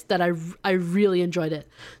surprise that I really enjoyed it.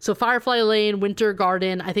 So Firefly Lane, Winter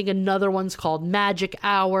Garden, I think another one's called Magic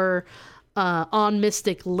Hour, On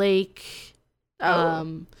Mystic Lake.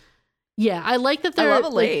 Yeah, I like that. I love a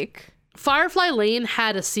lake. Firefly Lane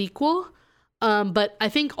had a sequel. But I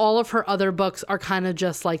think all of her other books are kind of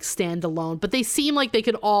just like standalone, but they seem like they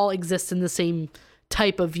could all exist in the same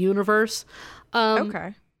type of universe.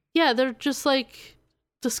 Okay. Yeah, they're just like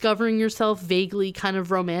discovering yourself, vaguely kind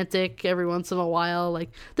of romantic every once in a while.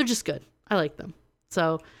 Like they're just good. I like them.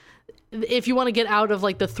 So if you want to get out of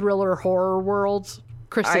like the thriller horror world,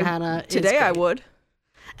 Kristen Hanna is today great. I would.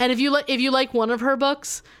 And if you like one of her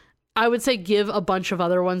books, I would say give a bunch of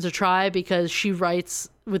other ones a try, because she writes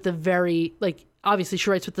with a very, like, obviously she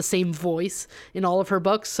writes with the same voice in all of her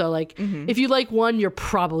books. So like, if you like one, you're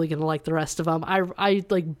probably going to like the rest of them. I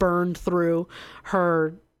like burned through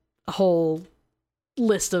her whole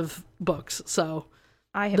list of books. So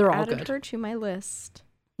I have they're all added good. her to my list.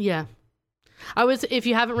 Yeah. If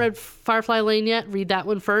you haven't read Firefly Lane yet, read that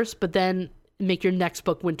one first, but then make your next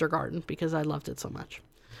book Winter Garden, because I loved it so much.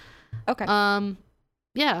 Okay.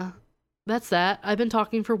 Yeah. That's that. I've been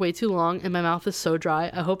talking for way too long and my mouth is so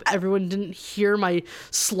dry. I hope everyone didn't hear my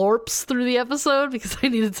slurps through the episode, because I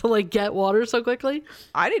needed to like get water so quickly.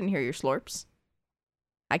 I didn't hear your slurps.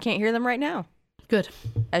 I can't hear them right now. Good.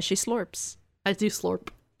 As she slurps. I do slurp.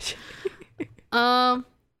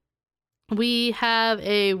 We have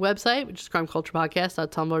a website, which is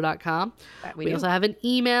crimeculturepodcast.tumblr.com. We also have an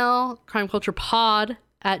email,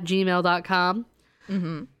 crimeculturepod@gmail.com.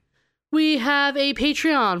 Mm-hmm. We have a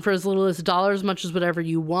Patreon for as little as $1, as much as whatever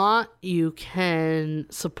you want. You can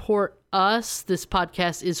support us. This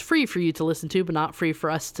podcast is free for you to listen to, but not free for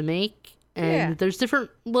us to make. And there's different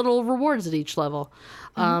little rewards at each level.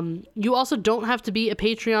 You also don't have to be a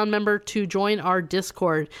Patreon member to join our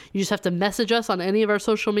Discord. You just have to message us on any of our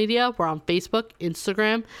social media. We're on Facebook,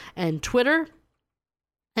 Instagram, and Twitter.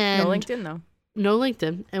 And no LinkedIn, though. No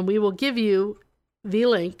LinkedIn. And we will give you the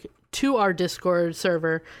link to our Discord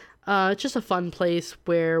server. It's just a fun place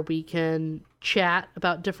where we can chat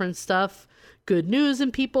about different stuff, good news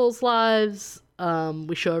in people's lives.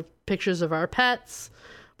 We show pictures of our pets.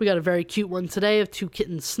 We got a very cute one today of 2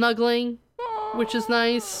 kittens snuggling, which is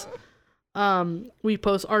nice. We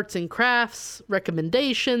post arts and crafts,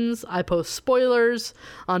 recommendations. I post spoilers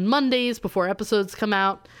on Mondays before episodes come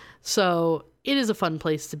out. So it is a fun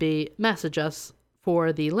place to be. Message us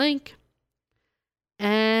for the link.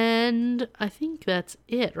 And I think that's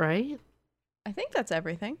it, right? I think that's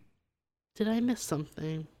everything. Did I miss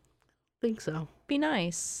something? I think so. Be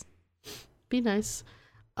nice. Be nice.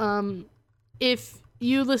 If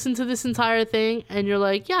you listen to this entire thing and you're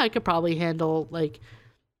like, yeah, I could probably handle like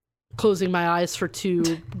closing my eyes for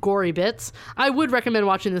 2 gory bits, I would recommend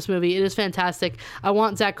watching this movie. It is fantastic. I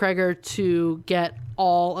want Zach Kreger to get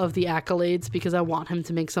all of the accolades because I want him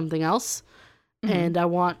to make something else. Mm-hmm. And I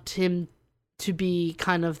want him to be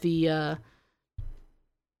kind of the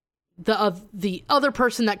other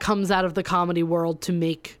person that comes out of the comedy world to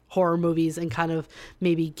make horror movies and kind of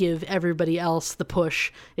maybe give everybody else the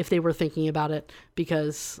push if they were thinking about it,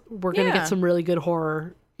 because we're going to get some really good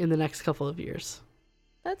horror in the next couple of years.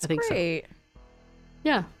 That's great. So.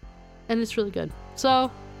 Yeah. And it's really good.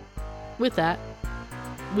 So with that,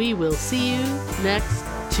 we will see you next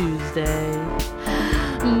Tuesday.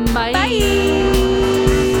 Bye. Bye.